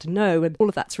to get to know. And all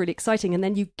of that's really exciting. And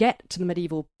then you get to the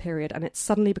medieval period and it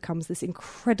suddenly becomes this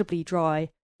incredibly dry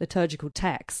liturgical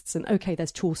texts, and okay,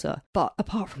 there's Chaucer, but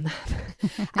apart from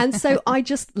that. And so I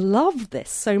just loved this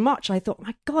so much. I thought,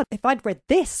 my God, if I'd read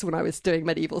this when I was doing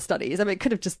medieval studies, I mean, it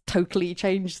could have just totally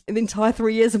changed the entire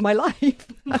 3 years of my life.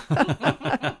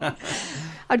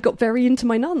 I'd got very into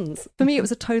my nuns. For me, it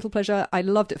was a total pleasure. I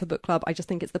loved it for book club. I just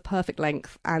think it's the perfect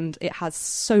length, and it has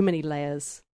so many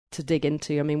layers to dig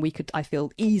into. I mean, we could, I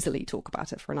feel, easily talk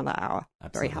about it for another hour.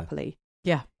 Absolutely. Very happily.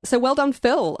 Yeah. So well done,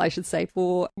 Phil, I should say,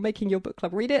 for making your book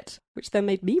club read it, which then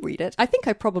made me read it. I think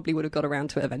I probably would have got around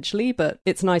to it eventually, but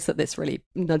it's nice that this really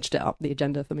nudged it up the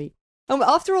agenda for me.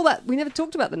 After all that, we never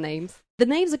talked about the names. The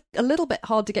names are a little bit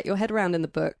hard to get your head around in the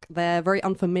book. They're very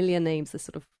unfamiliar names. There's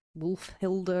sort of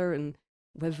Wolfhilda and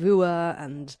Wevua,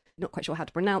 and not quite sure how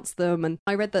to pronounce them. And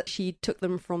I read that she took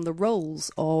them from the rolls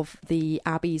of the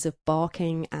abbeys of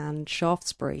Barking and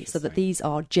Shaftesbury, so that these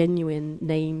are genuine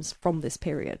names from this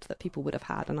period that people would have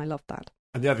had, and I loved that.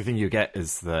 And the other thing you get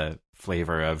is the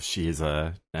flavor of she's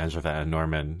a Angevin and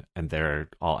Norman, and they're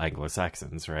all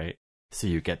Anglo-Saxons, right? So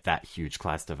you get that huge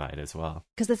class divide as well.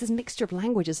 Because there's this mixture of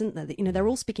languages, isn't there? That, you know, they're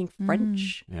all speaking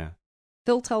French. Yeah.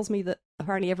 Phil tells me that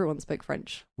apparently everyone spoke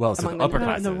French. Well, so the upper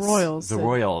classes. The royals. The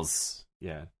royals,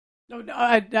 yeah. No,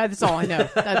 that's all I know.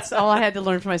 That's all I had to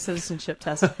learn for my citizenship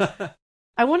test.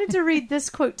 I wanted to read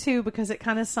this quote too, because it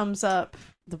kind of sums up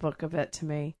the book a bit to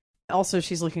me. Also,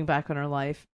 she's looking back on her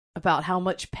life about how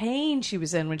much pain she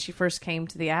was in when she first came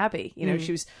to the Abbey. You know,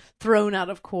 she was thrown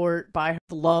out of court by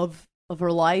the love of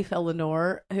her life,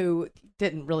 Eleanor, who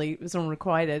was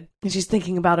unrequited. And she's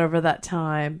thinking about over that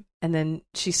time. And then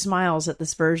she smiles at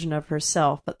this version of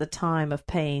herself at the time of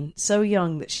pain, so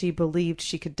young that she believed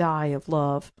she could die of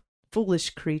love.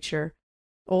 Foolish creature.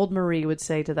 Old Marie would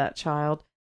say to that child,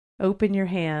 "Open your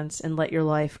hands and let your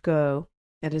life go.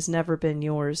 It has never been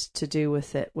yours to do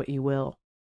with it what you will."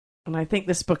 And I think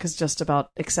this book is just about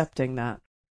accepting that.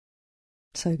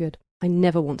 So good. I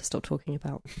never want to stop talking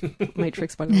about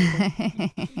Matrix by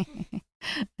Lauren.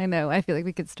 I know. I feel like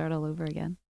we could start all over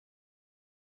again.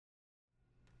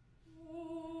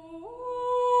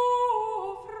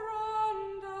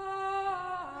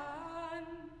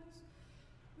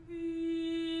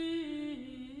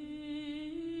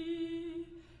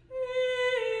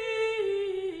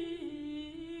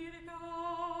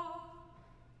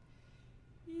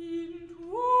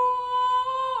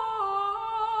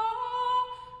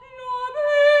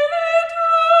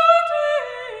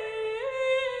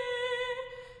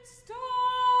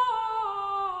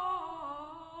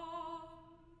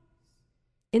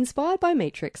 Inspired by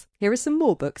Matrix, here are some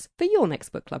more books for your next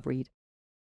book club read.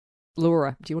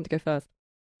 Laura, do you want to go first?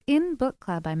 In book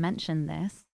club, I mentioned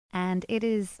this, and it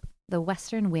is The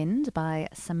Western Wind by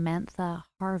Samantha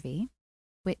Harvey,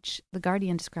 which The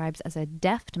Guardian describes as a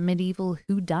deft medieval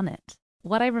whodunit.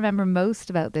 What I remember most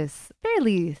about this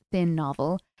fairly thin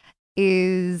novel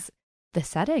is the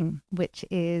setting, which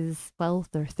is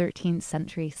 12th or 13th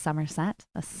century Somerset,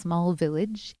 a small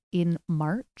village in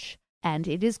March, and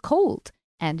it is cold.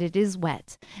 And it is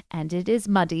wet, and it is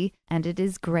muddy, and it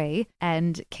is grey.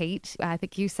 And Kate, I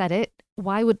think you said it,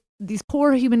 why would these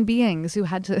poor human beings who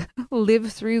had to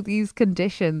live through these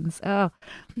conditions? Oh,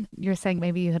 you're saying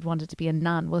maybe you had wanted to be a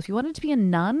nun. Well, if you wanted to be a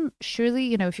nun, surely,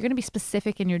 you know, if you're going to be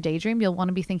specific in your daydream, you'll want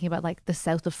to be thinking about like the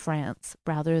south of France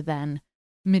rather than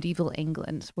medieval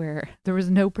England, where there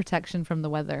was no protection from the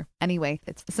weather. Anyway,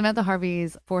 it's Samantha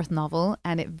Harvey's fourth novel,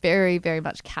 and it very, very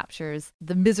much captures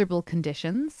the miserable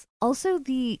conditions. Also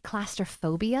the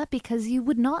claustrophobia, because you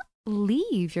would not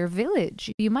leave your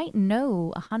village. You might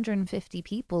know 150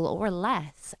 people or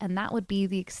less, and that would be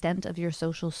the extent of your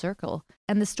social circle.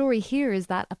 And the story here is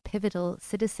that a pivotal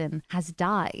citizen has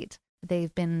died.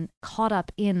 They've been caught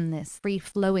up in this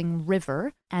free-flowing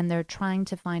river, and they're trying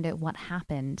to find out what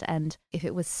happened. And if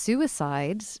it was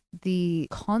suicide, the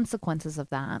consequences of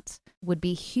that would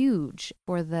be huge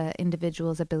for the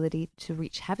individual's ability to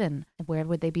reach heaven. Where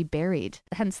would they be buried?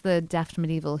 Hence the deft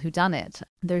medieval whodunit.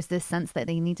 There's this sense that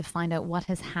they need to find out what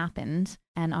has happened.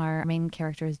 And our main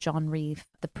character is John Reeve,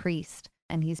 the priest.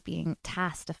 And he's being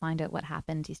tasked to find out what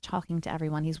happened. He's talking to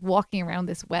everyone. He's walking around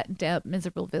this wet, damp,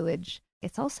 miserable village.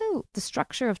 It's also the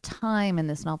structure of time in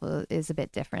this novel is a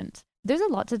bit different. There's a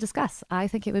lot to discuss. I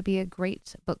think it would be a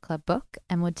great book club book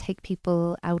and would take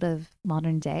people out of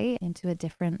modern day into a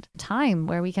different time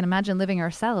where we can imagine living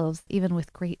ourselves, even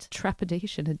with great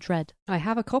trepidation and dread. I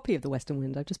have a copy of The Western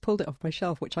Wind. I just pulled it off my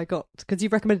shelf, which I got because you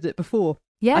recommended it before.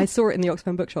 Yeah. I saw it in the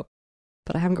Oxfam bookshop,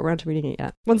 but I haven't got around to reading it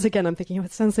yet. Once again, I'm thinking, oh,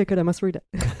 it sounds so good, I must read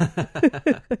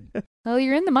it. Well,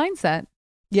 you're in the mindset.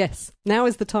 Yes, now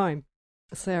is the time.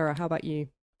 Sarah, how about you?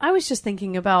 I was just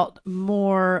thinking about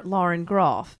more Lauren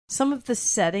Groff. Some of the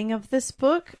setting of this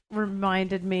book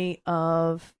reminded me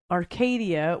of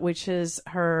Arcadia, which is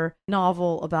her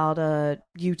novel about a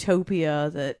utopia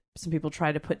that some people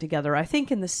try to put together. I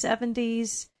think in the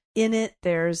 70s, in it,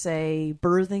 there's a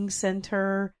birthing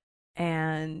center,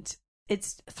 and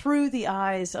it's through the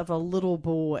eyes of a little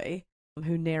boy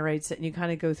who narrates it, and you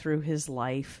kind of go through his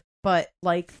life. But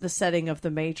like the setting of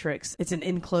The Matrix, it's an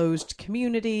enclosed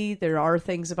community. There are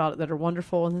things about it that are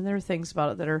wonderful, and then there are things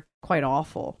about it that are quite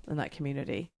awful in that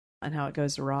community and how it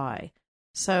goes awry.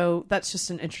 So that's just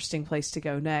an interesting place to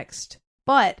go next.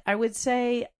 But I would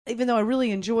say, even though I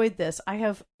really enjoyed this, I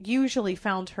have usually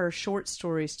found her short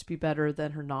stories to be better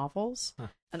than her novels. Huh.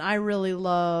 And I really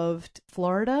loved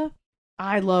Florida.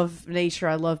 I love nature.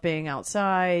 I love being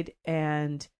outside.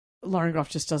 And Lauren Groff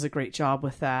just does a great job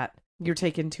with that. You're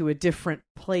taken to a different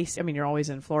place. I mean, you're always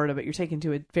in Florida, but you're taken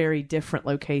to a very different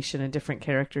location and different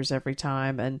characters every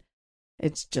time. And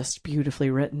it's just beautifully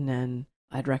written. And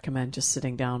I'd recommend just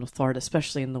sitting down with Florida,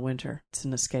 especially in the winter. It's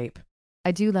an escape.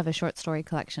 I do love a short story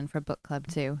collection for book club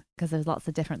too, because there's lots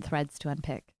of different threads to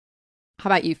unpick. How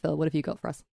about you, Phil? What have you got for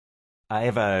us? I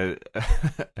have a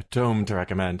tome to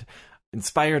recommend.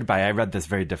 Inspired by, I read this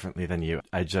very differently than you.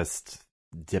 I just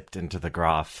dipped into the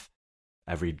Groff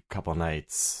every couple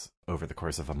nights over the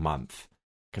course of a month,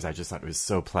 because I just thought it was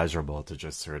so pleasurable to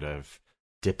just sort of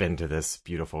dip into this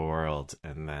beautiful world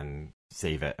and then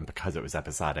save it. And because it was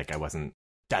episodic, I wasn't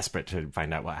desperate to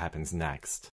find out what happens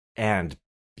next. And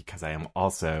because I am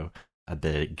also a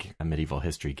medieval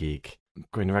history geek, I'm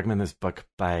going to recommend this book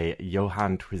by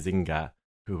Johan Huizinga,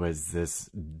 who was this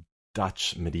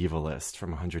Dutch medievalist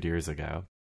from 100 years ago,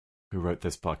 who wrote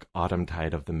this book, Autumn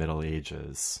Tide of the Middle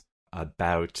Ages,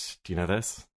 about, do you know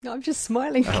this? No, I'm just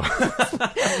smiling.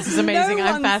 Oh. This is amazing.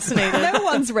 I'm fascinated. No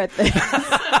one's read this.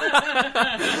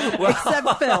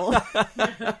 Except Phil.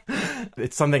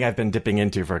 It's something I've been dipping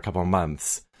into for a couple of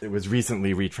months. It was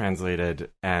recently retranslated,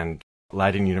 and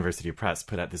Leiden University Press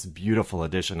put out this beautiful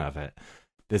edition of it.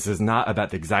 This is not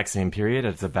about the exact same period.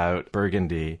 It's about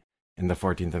Burgundy in the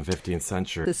 14th and 15th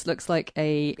century. This looks like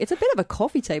it's a bit of a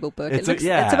coffee table book. It's about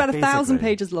basically 1,000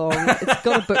 pages long. It's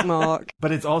got a bookmark.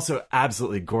 But it's also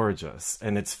absolutely gorgeous.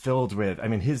 And it's filled with, I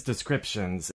mean, his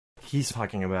descriptions, he's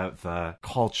talking about the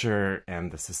culture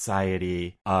and the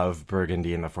society of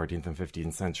Burgundy in the 14th and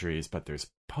 15th centuries, but there's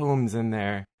poems in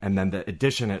there. And then the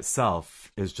edition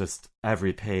itself is just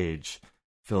every page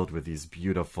filled with these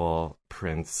beautiful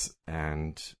prints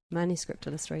and manuscript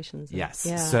illustrations. Yes.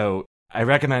 Yeah. So I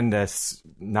recommend this,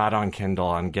 not on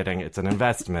Kindle. It's an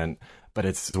investment, but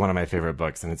it's one of my favorite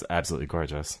books, and it's absolutely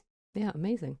gorgeous. Yeah,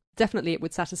 amazing. Definitely it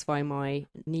would satisfy my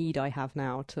need I have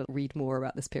now to read more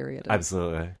about this period.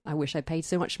 Absolutely. I wish I paid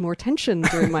so much more attention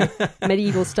during my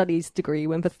medieval studies degree,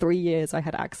 when for 3 years I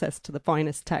had access to the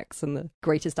finest texts and the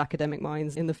greatest academic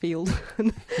minds in the field.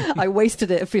 And I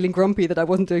wasted it feeling grumpy that I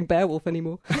wasn't doing Beowulf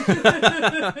anymore.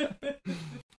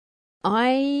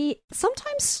 I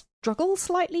sometimes struggle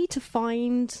slightly to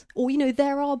find, or,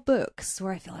 there are books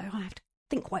where I feel like I have to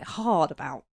think quite hard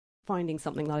about finding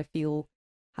something that I feel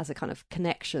has a kind of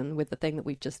connection with the thing that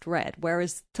we've just read.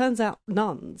 Whereas turns out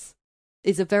Nuns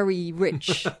is a very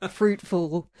rich,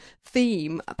 fruitful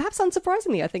theme. Perhaps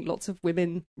unsurprisingly, I think lots of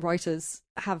women writers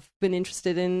have been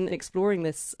interested in exploring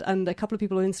this. And a couple of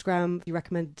people on Instagram, you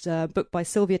recommend a book by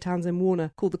Sylvia Townsend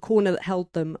Warner called The Corner That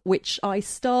Held Them, which I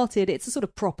started. It's a sort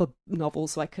of proper novel,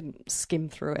 so I couldn't skim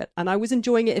through it. And I was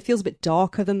enjoying it. It feels a bit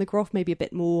darker than the Groff, maybe a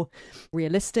bit more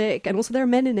realistic. And also there are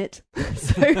men in it.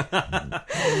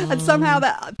 And somehow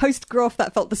that post-Groff,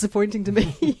 that felt disappointing to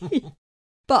me.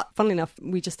 But funnily enough,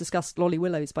 we just discussed Lolly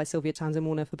Willows by Sylvia Townsend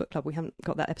Warner for book club. We haven't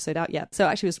got that episode out yet. So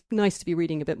actually it was nice to be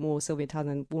reading a bit more Sylvia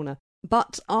Townsend Warner.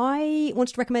 But I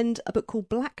wanted to recommend a book called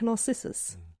Black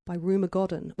Narcissus by Rumer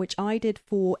Godden, which I did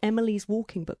for Emily's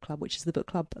Walking Book Club, which is the book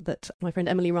club that my friend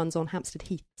Emily runs on Hampstead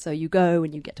Heath. So you go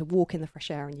and you get to walk in the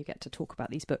fresh air and you get to talk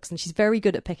about these books. And she's very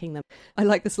good at picking them. I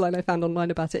like this line I found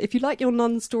online about it. If you like your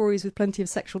nun stories with plenty of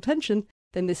sexual tension,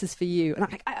 then this is for you. And I'm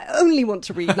like, I only want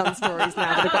to read nun stories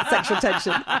now that I've got sexual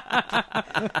tension.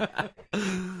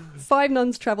 5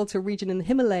 nuns travel to a region in the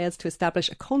Himalayas to establish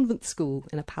a convent school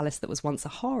in a palace that was once a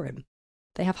harem.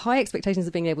 They have high expectations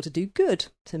of being able to do good,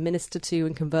 to minister to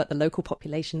and convert the local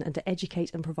population, and to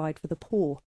educate and provide for the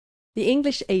poor. The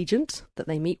English agent that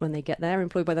they meet when they get there,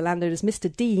 employed by the landowners,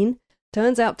 Mr. Dean,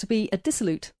 turns out to be a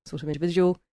dissolute sort of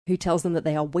individual who tells them that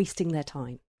they are wasting their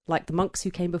time. Like the monks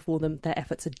who came before them, their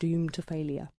efforts are doomed to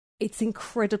failure. It's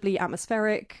incredibly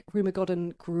atmospheric. Rumer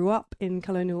Godden grew up in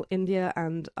colonial India,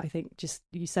 and I think just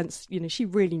you sense, she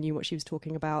really knew what she was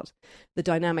talking about. The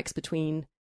dynamics between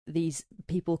these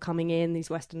people coming in, these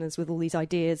Westerners with all these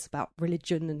ideas about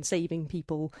religion and saving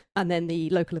people, and then the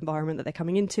local environment that they're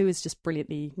coming into is just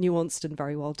brilliantly nuanced and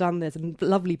very well done. There's a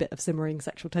lovely bit of simmering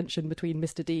sexual tension between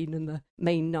Mr. Dean and the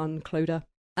main nun, Clodagh.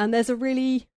 And there's a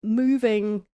really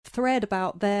moving thread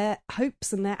about their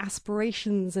hopes and their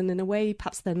aspirations, and in a way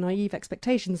perhaps their naive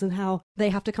expectations, and how they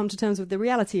have to come to terms with the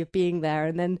reality of being there.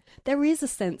 And then there is a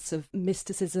sense of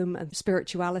mysticism and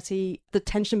spirituality, the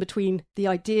tension between the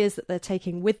ideas that they're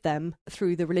taking with them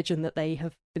through the religion that they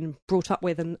have been brought up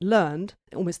with and learned,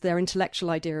 almost their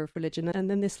intellectual idea of religion, and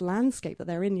then this landscape that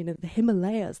they're in, you know, the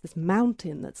Himalayas, this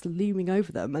mountain that's looming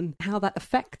over them, and how that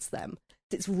affects them.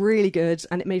 It's really good,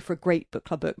 and it made for a great book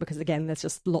club book because, again, there's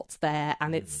just lots there,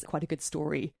 and it's quite a good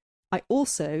story. I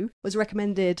also was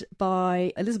recommended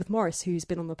by Elizabeth Morris, who's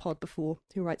been on the pod before,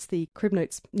 who writes the Crib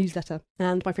Notes newsletter,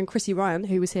 and my friend Chrissy Ryan,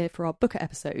 who was here for our Booker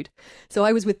episode. So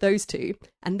I was with those two,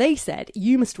 and they said,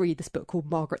 you must read this book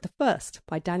called Margaret I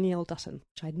by Danielle Dutton,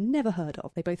 which I'd never heard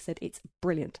of. They both said it's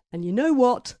brilliant. And you know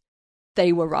what?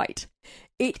 They were right.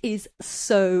 It is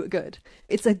so good.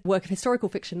 It's a work of historical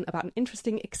fiction about an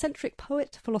interesting, eccentric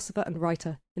poet, philosopher and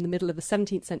writer in the middle of the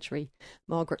 17th century,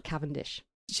 Margaret Cavendish.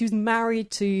 She was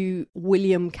married to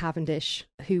William Cavendish,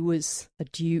 who was a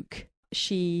duke.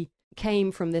 She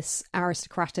came from this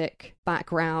aristocratic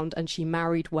background and she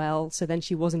married well, so then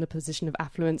she was in a position of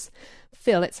affluence.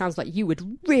 Phil, it sounds like you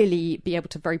would really be able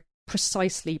to very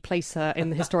precisely place her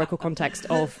in the historical context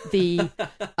of the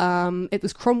it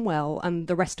was Cromwell and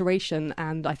the Restoration,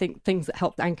 and I think things that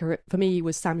helped anchor it for me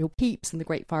was Samuel Pepys and the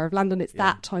Great Fire of London. It's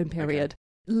that time period.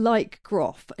 Okay. Like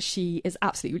Groff, she is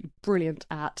absolutely brilliant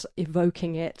at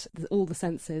evoking it, all the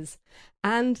senses,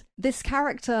 and this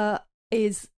character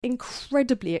is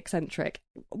incredibly eccentric,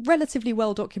 relatively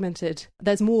well documented.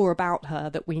 There's more about her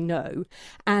that we know,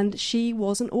 and she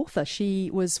was an author. She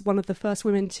was one of the first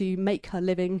women to make her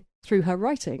living through her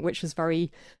writing, which was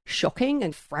very shocking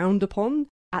and frowned upon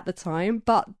at the time,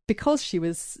 but because she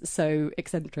was so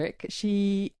eccentric,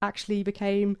 she actually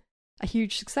became a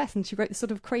huge success, and she wrote this sort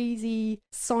of crazy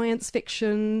science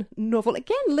fiction novel,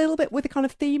 again a little bit with a kind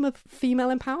of theme of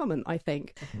female empowerment, I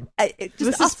think.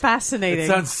 This is fascinating. It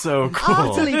sounds so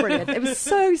cool. Utterly brilliant. It was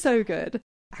so good.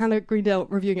 Hannah Greendale,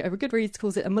 reviewing it over Goodreads,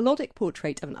 calls it a melodic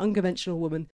portrait of an unconventional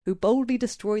woman who boldly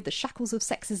destroyed the shackles of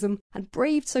sexism and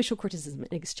braved social criticism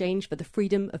in exchange for the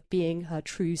freedom of being her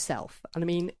true self. And I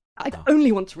mean, I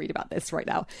only want to read about this right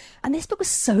now. And this book was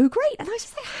so great. And I was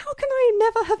just like, how can I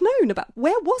never have known about...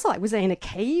 Where was I? Was I in a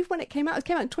cave when it came out? It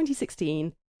came out in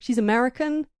 2016. She's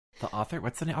American. The author?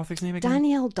 What's the author's name again?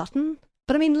 Danielle Dutton.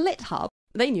 But I mean, LitHub,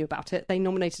 they knew about it. They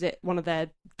nominated it one of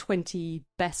their 20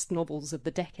 best novels of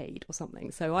the decade or something.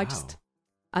 So I just...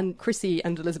 And Chrissy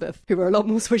and Elizabeth, who were a lot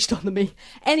more switched on than me.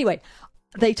 Anyway...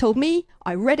 They told me,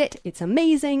 I read it, it's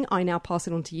amazing, I now pass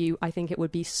it on to you. I think it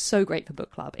would be so great for book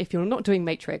club. If you're not doing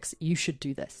Matrix, you should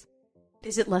do this.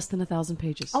 Is it less than 1,000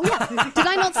 pages? Oh yeah, did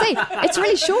I not say? It's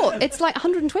really short, it's like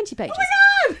 120 pages.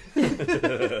 Oh my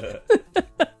God!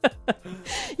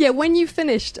 Yeah, when you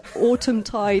finished Autumn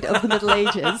Tide of the Middle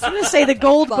Ages... I'm going to say the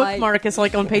gold bookmark is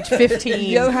like on page 15.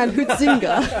 Johann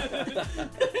Huizinga.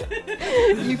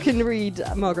 You can read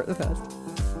Margaret I.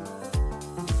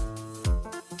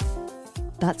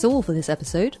 That's all for this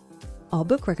episode. Our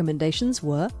book recommendations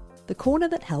were The Corner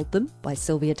That Held Them by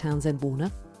Sylvia Townsend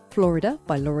Warner, Florida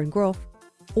by Lauren Groff,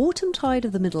 Autumn Tide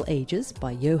of the Middle Ages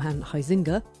by Johann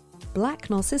Huizinga, Black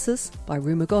Narcissus by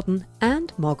Rumer Godden,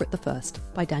 and Margaret I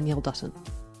by Danielle Dutton.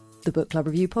 The Book Club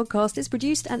Review podcast is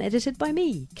produced and edited by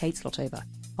me, Kate Slotover.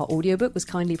 Our audiobook was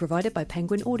kindly provided by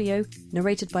Penguin Audio,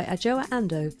 narrated by Ajoa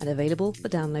Ando, and available for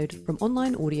download from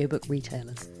online audiobook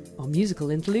retailers. Our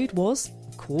musical interlude was,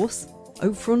 of course, O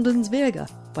Frundens Virga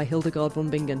by Hildegard von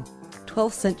Bingen,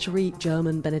 12th century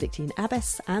German Benedictine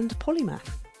abbess and polymath,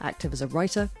 active as a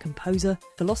writer, composer,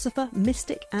 philosopher,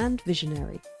 mystic and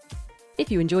visionary.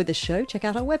 If you enjoyed this show, check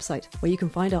out our website, where you can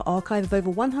find our archive of over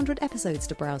 100 episodes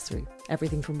to browse through.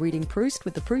 Everything from reading Proust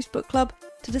with the Proust Book Club,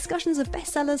 to discussions of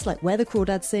bestsellers like Where the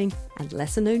Crawdads Sing, and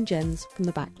lesser-known gems from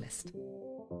the backlist.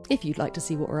 If you'd like to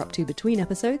see what we're up to between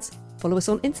episodes, follow us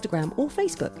on Instagram or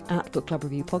Facebook at Book Club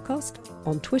Review Podcast,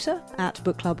 on Twitter at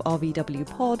Book Club RVW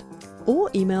Pod,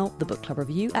 or email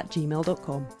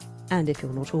thebookclubreview@gmail.com. And if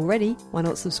you're not already, why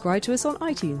not subscribe to us on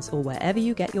iTunes or wherever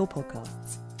you get your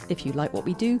podcasts. If you like what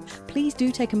we do, please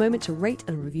do take a moment to rate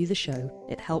and review the show.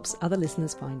 It helps other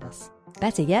listeners find us.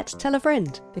 Better yet, tell a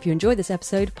friend. If you enjoyed this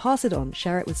episode, pass it on,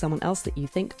 share it with someone else that you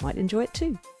think might enjoy it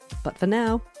too. But for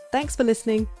now, thanks for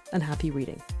listening and happy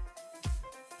reading.